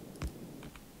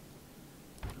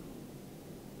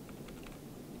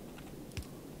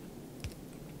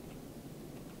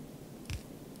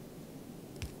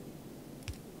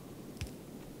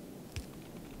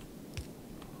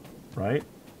 Right?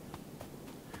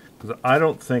 Because I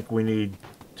don't think we need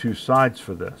 2 sides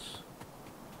for this.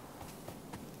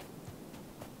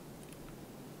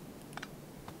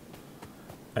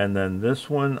 And then this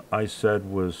one I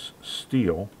said was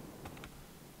steel,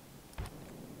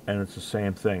 and it's the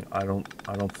same thing. I don't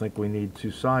think we need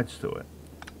 2 sides to it.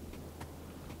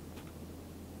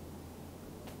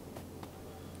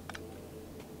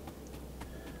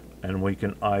 And we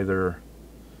can either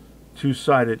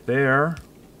 2-side it there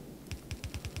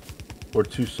or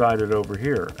 2-side it over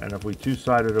here. And if we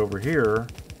 2-side it over here,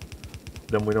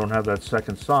 then we don't have that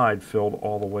second side filled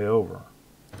all the way over.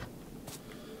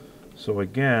 So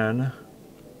again,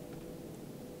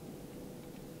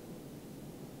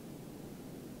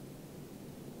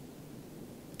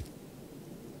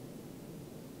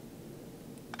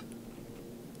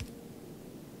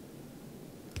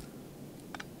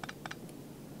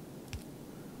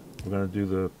 we're going to do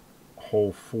the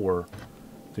whole 4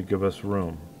 to give us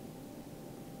room.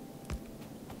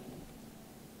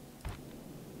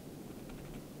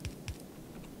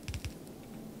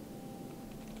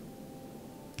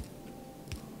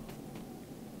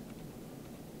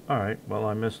 Alright, well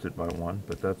I missed it by one,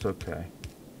 but that's okay.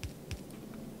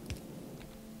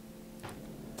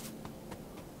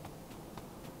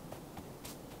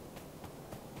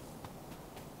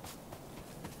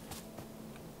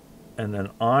 And then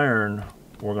iron,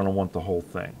 we're going to want the whole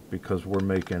thing because we're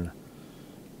making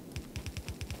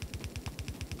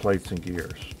plates and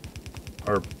gears,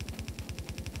 or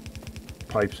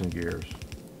pipes and gears.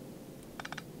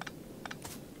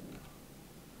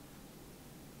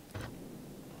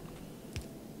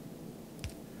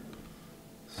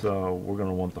 So we're going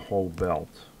to want the whole belt.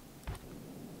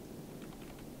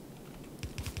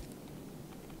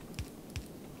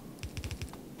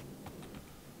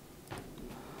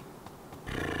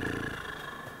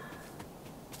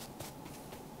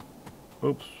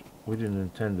 Oops, we didn't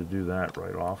intend to do that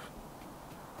right off.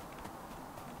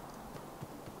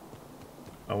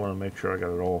 I want to make sure I got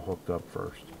it all hooked up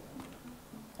first.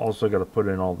 Also got to put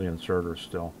in all the inserters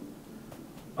still.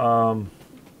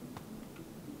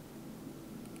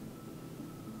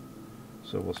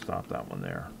 So we'll stop that one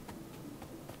there.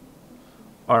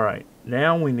 Alright,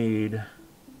 now we need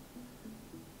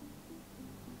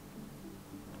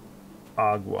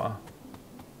agua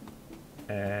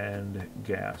and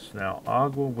gas. Now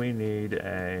agua, we need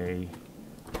a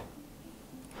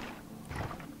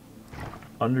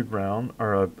underground,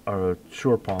 or a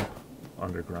shore pump.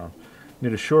 Underground.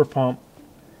 Need a shore pump,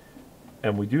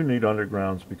 and we do need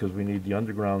undergrounds because we need the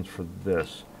undergrounds for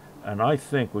this. And I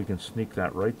think we can sneak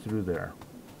that right through there.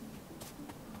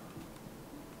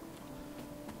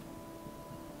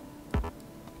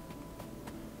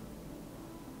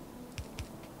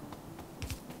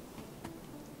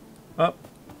 Up.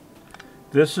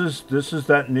 This is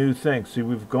that new thing. See,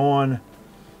 we're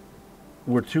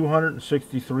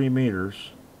 263 meters.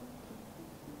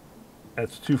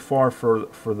 That's too far for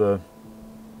the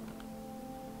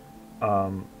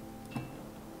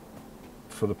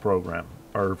program,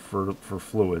 or for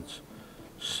fluids.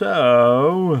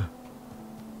 So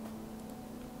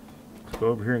let's go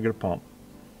over here and get a pump.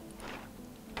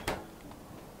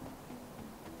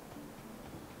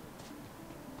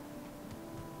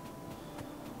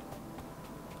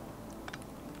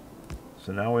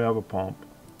 So now we have a pump.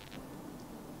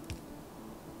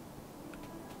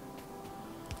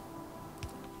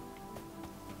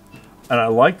 And I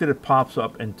like that it pops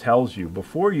up and tells you.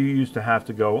 Before, you used to have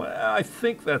to go, I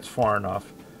think that's far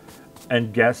enough,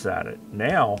 and guess at it.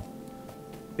 Now,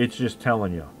 it's just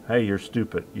telling you, hey, you're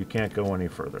stupid. You can't go any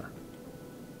further.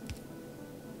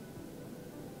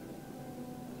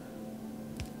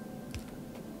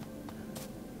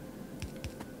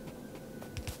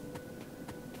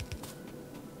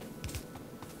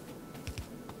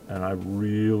 And I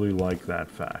really like that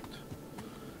fact.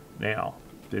 Now,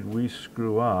 did we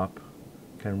screw up?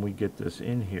 Can we get this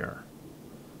in here?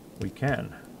 We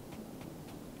can.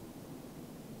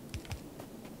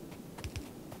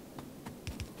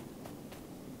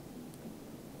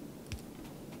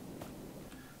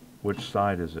 Which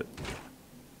side is it?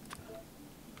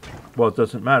 Well, it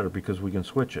doesn't matter because we can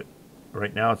switch it.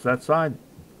 Right now it's that side.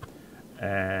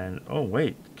 And, oh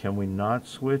wait, can we not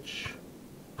switch?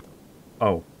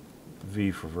 Oh, V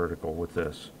for vertical with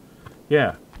this.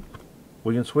 Yeah,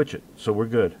 we can switch it, so we're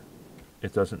good.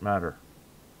 It doesn't matter.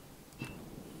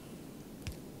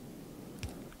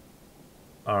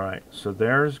 Alright, so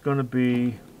there's going to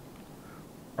be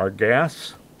our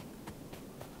gas.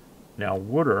 Now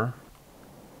water,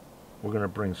 we're going to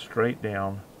bring straight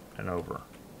down and over.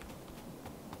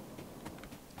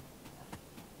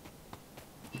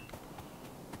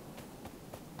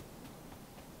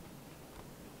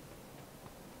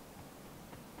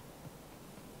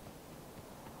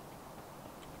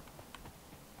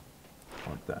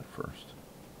 Want that first.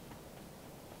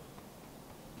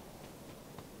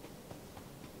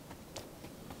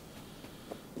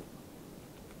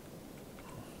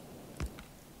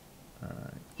 All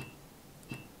right.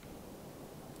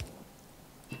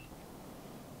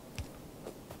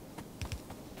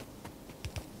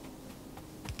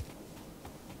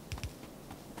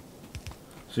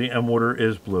 See, and water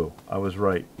is blue. I was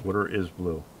right. Water is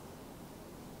blue.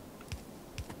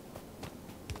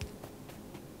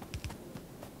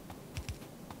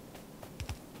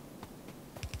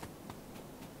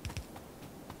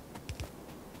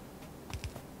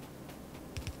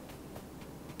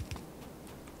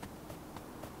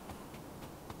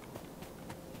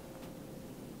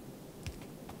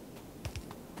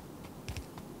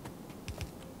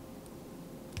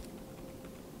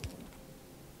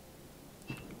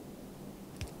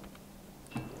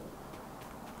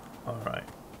 Alright,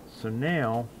 so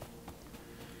now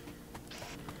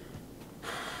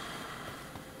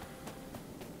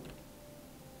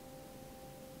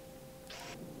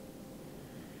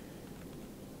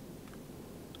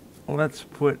let's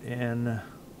put in,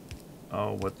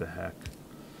 oh, what the heck.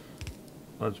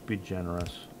 Let's be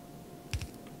generous.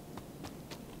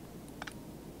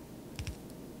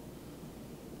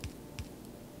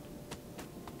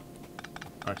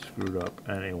 I screwed up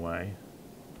anyway.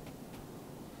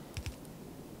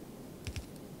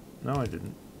 No, I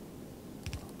didn't.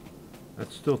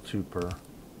 That's still 2 per.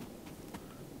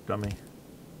 Dummy.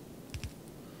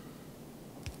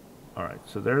 Alright,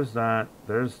 so there's that.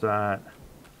 There's that.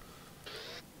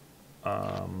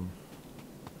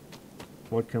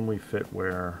 What can we fit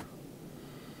where?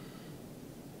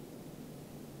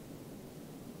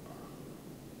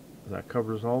 That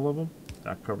covers all of them?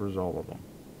 That covers all of them.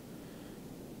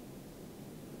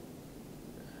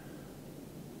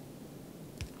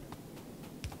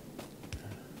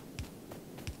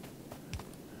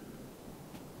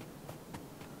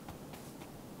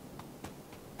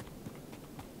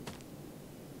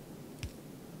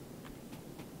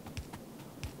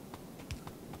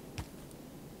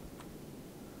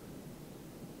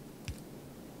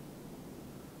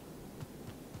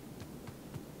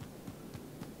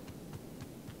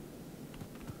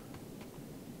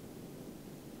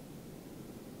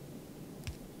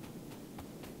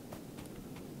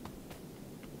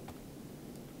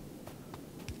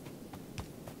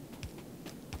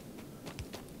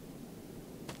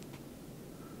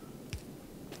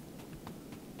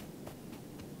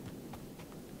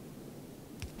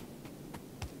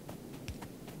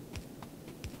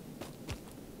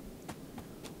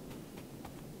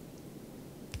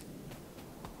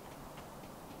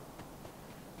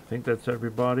 I think that's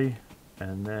everybody,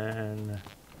 and then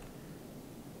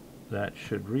that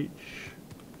should reach.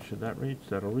 Should that reach?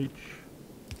 That'll reach.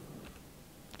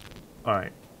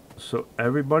 Alright, so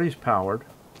everybody's powered.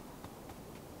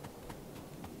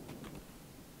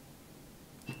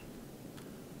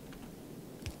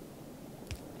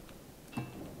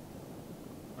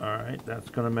 Alright, that's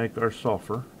going to make our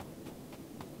sulfur.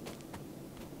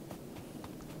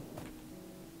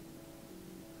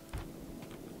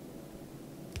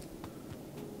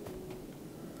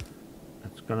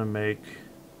 Going to make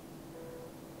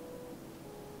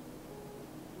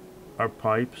our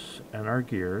pipes and our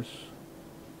gears.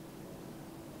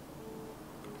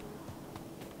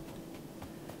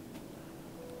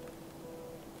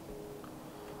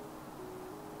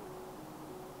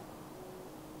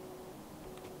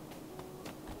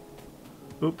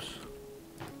 Oops.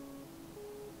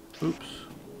 Oops.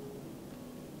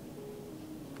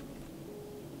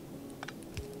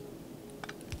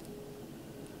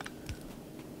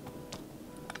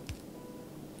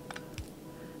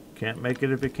 Can't make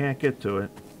it if you can't get to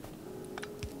it.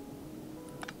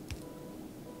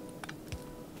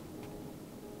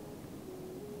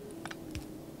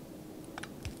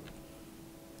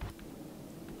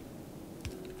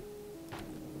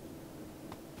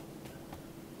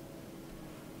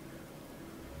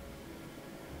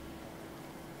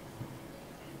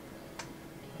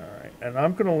 All right, and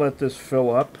I'm going to let this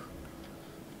fill up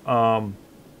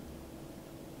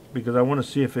because I want to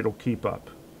see if it'll keep up.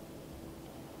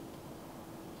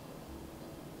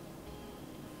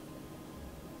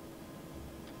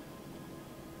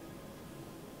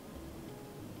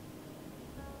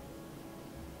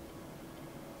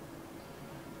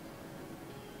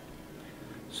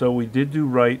 So we did do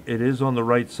right. It is on the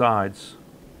right sides.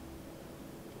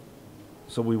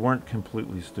 So we weren't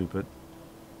completely stupid.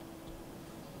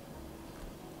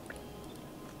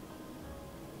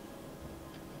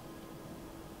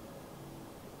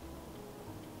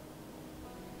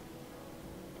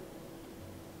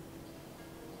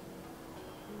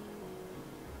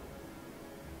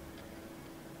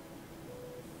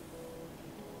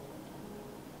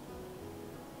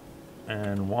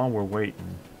 And while we're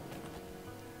waiting,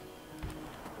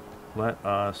 let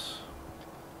us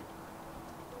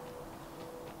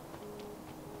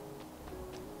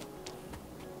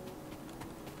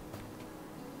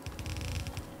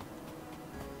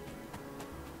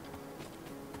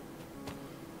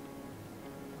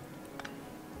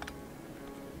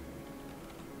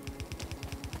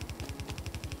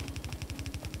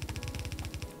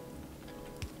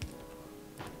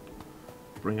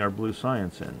bring our blue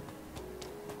science in.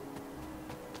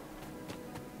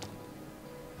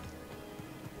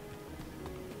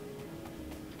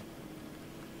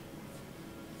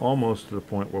 Almost to the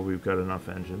point where we've got enough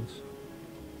engines.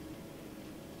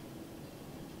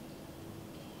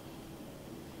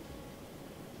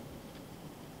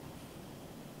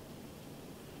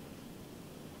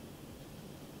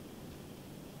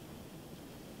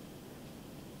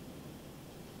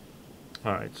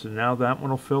 Alright, so now that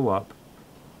one will fill up.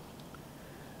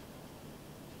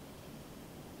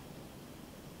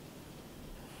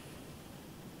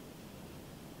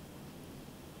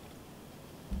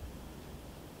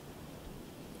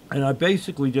 And I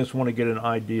basically just want to get an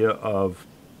idea of,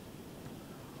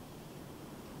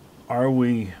 are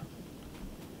we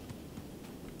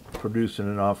producing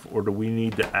enough, or do we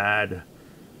need to add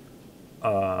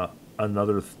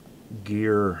another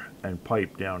gear and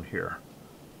pipe down here?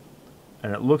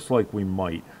 And it looks like we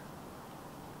might,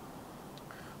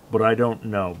 but I don't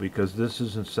know because this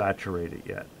isn't saturated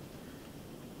yet.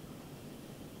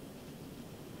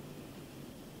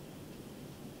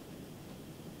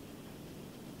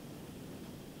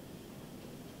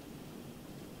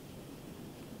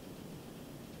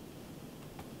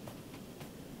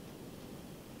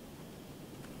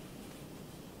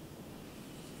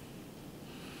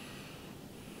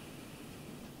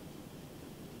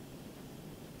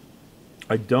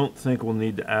 I don't think we'll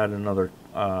need to add another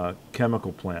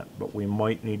chemical plant, but we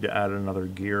might need to add another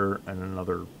gear and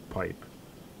another pipe.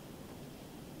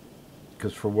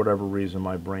 Because for whatever reason,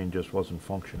 my brain just wasn't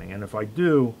functioning. And if I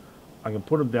do, I can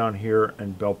put them down here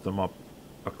and belt them up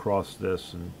across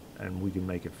this, and we can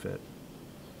make it fit.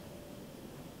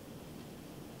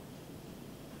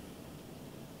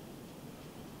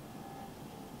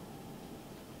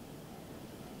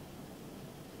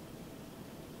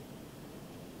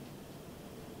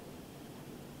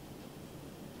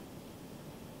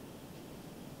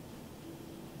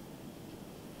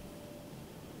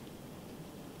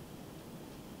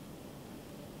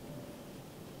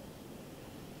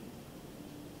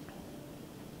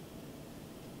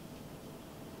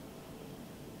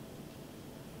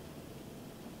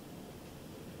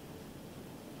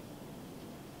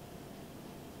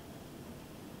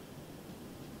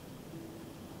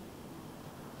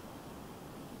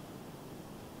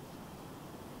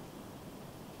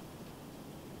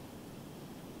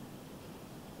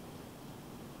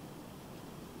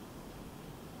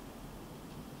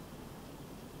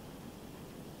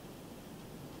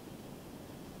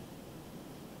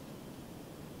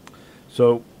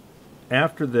 So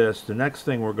after this, the next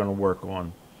thing we're going to work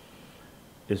on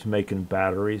is making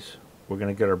batteries. We're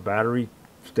going to get our battery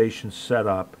station set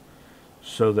up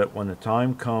so that when the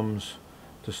time comes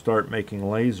to start making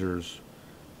lasers,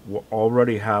 we'll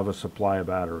already have a supply of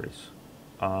batteries.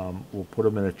 We'll put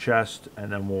them in a chest,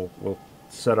 and then we'll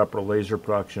set up our laser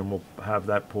production. We'll have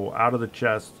that pull out of the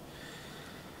chest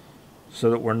so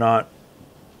that we're not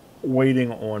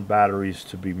waiting on batteries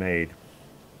to be made.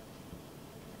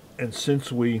 And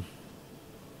since we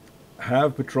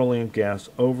have petroleum gas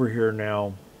over here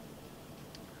now,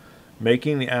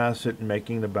 making the acid and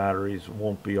making the batteries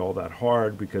won't be all that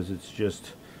hard, because it's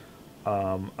just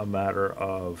a matter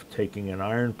of taking an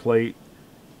iron plate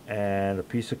and a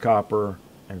piece of copper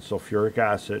and sulfuric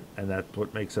acid, and that's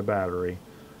what makes a battery.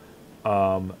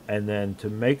 And then to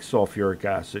make sulfuric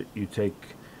acid, you take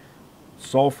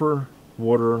sulfur,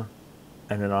 water,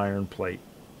 and an iron plate,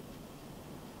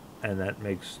 and that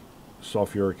makes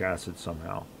sulfuric acid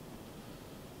somehow.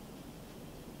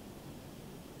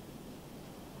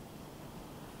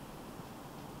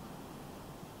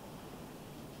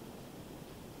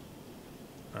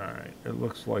 Alright, it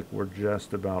looks like we're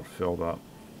just about filled up.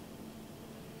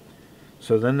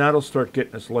 So then that'll start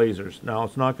getting us lasers. Now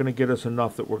it's not going to get us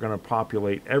enough that we're going to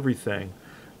populate everything,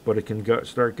 but it can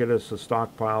start get us a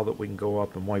stockpile that we can go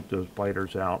up and wipe those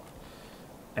biters out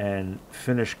and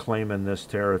finish claiming this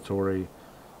territory,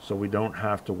 so we don't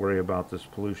have to worry about this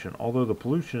pollution. Although the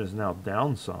pollution is now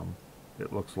down some,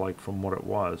 it looks like, from what it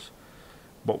was.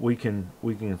 But we can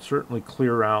certainly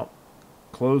clear out,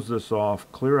 close this off,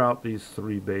 clear out these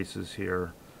 3 bases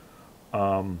here,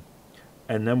 and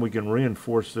then we can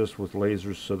reinforce this with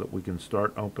lasers so that we can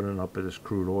start opening up this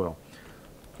crude oil.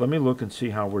 Let me look and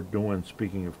see how we're doing.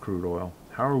 Speaking of crude oil,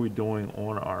 how are we doing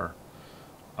on our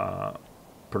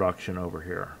production over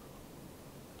here?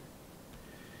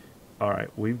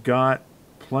 Alright, we've got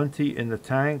plenty in the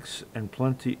tanks and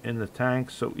plenty in the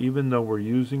tanks, so even though we're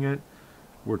using it,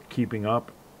 we're keeping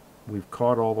up. We've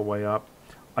caught all the way up.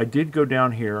 I did go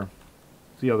down here.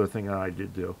 The other thing that I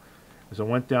did do is I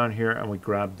went down here and we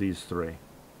grabbed these 3.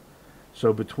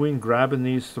 So between grabbing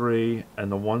these 3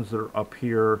 and the ones that are up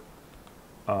here,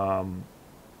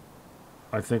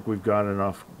 I think we've got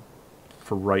enough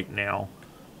for right now.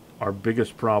 Our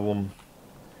biggest problem,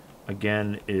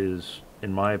 again, is,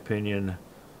 in my opinion,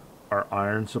 our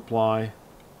iron supply.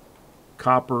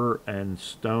 Copper and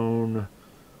stone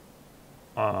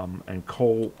and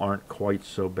coal aren't quite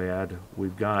so bad.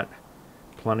 We've got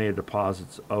plenty of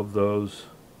deposits of those.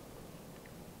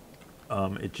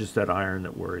 It's just that iron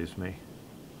that worries me,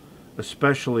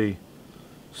 especially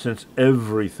since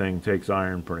everything takes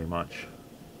iron pretty much.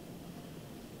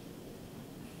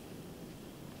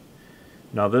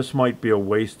 Now this might be a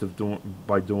waste of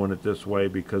doing it this way,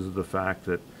 because of the fact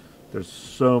that There's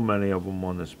so many of them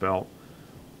on this belt.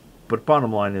 But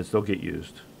bottom line is they'll get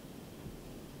used.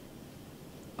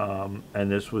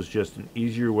 And this was just an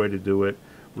easier way to do it.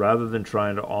 Rather than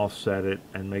trying to offset it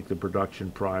and make the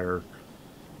production prior,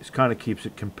 this kind of keeps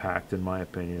it compact in my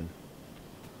opinion.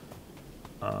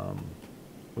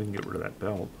 We can get rid of that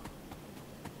belt.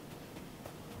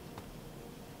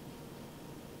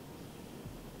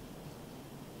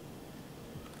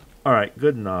 Alright,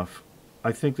 good enough.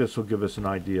 I think this will give us an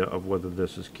idea of whether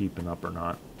this is keeping up or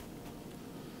not.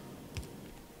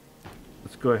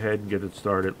 Let's go ahead and get it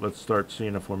started. Let's start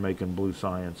seeing if we're making blue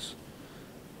science.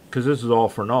 Because this is all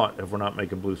for naught if we're not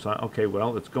making blue science. Okay,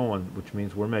 well, it's going, which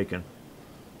means we're making.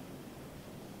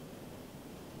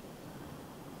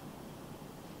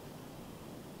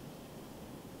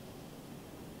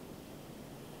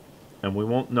 And we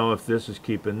won't know if this is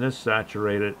keeping this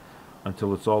saturated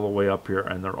until it's all the way up here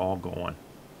and they're all going.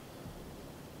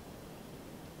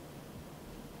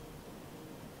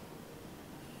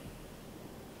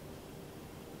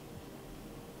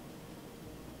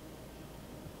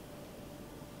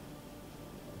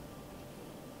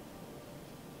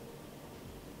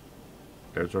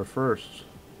 There's our first.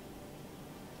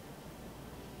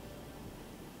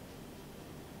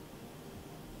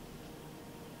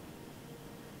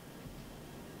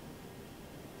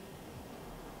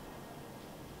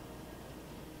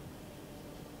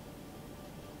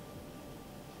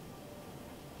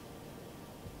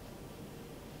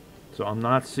 So I'm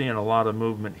not seeing a lot of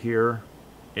movement here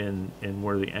in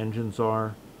where the engines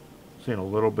are. Seeing a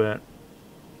little bit.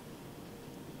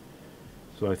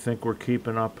 So I think we're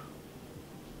keeping up.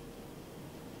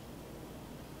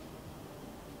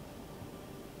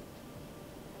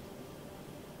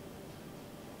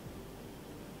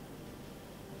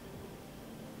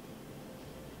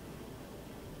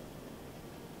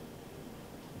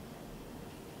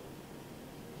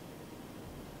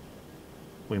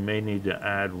 We may need to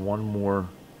add one more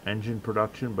engine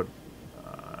production, but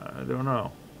I don't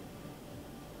know.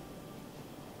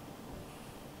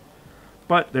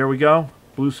 But there we go.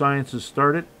 Blue science has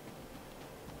started.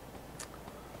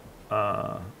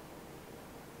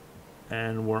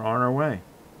 And we're on our way.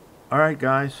 Alright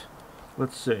guys,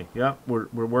 let's see. Yep, we're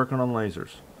working on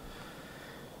lasers.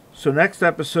 So next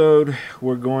episode,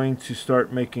 we're going to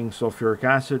start making sulfuric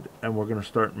acid, and we're going to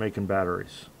start making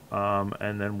batteries.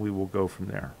 And then we will go from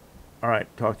there. All right,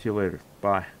 talk to you later.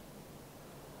 Bye.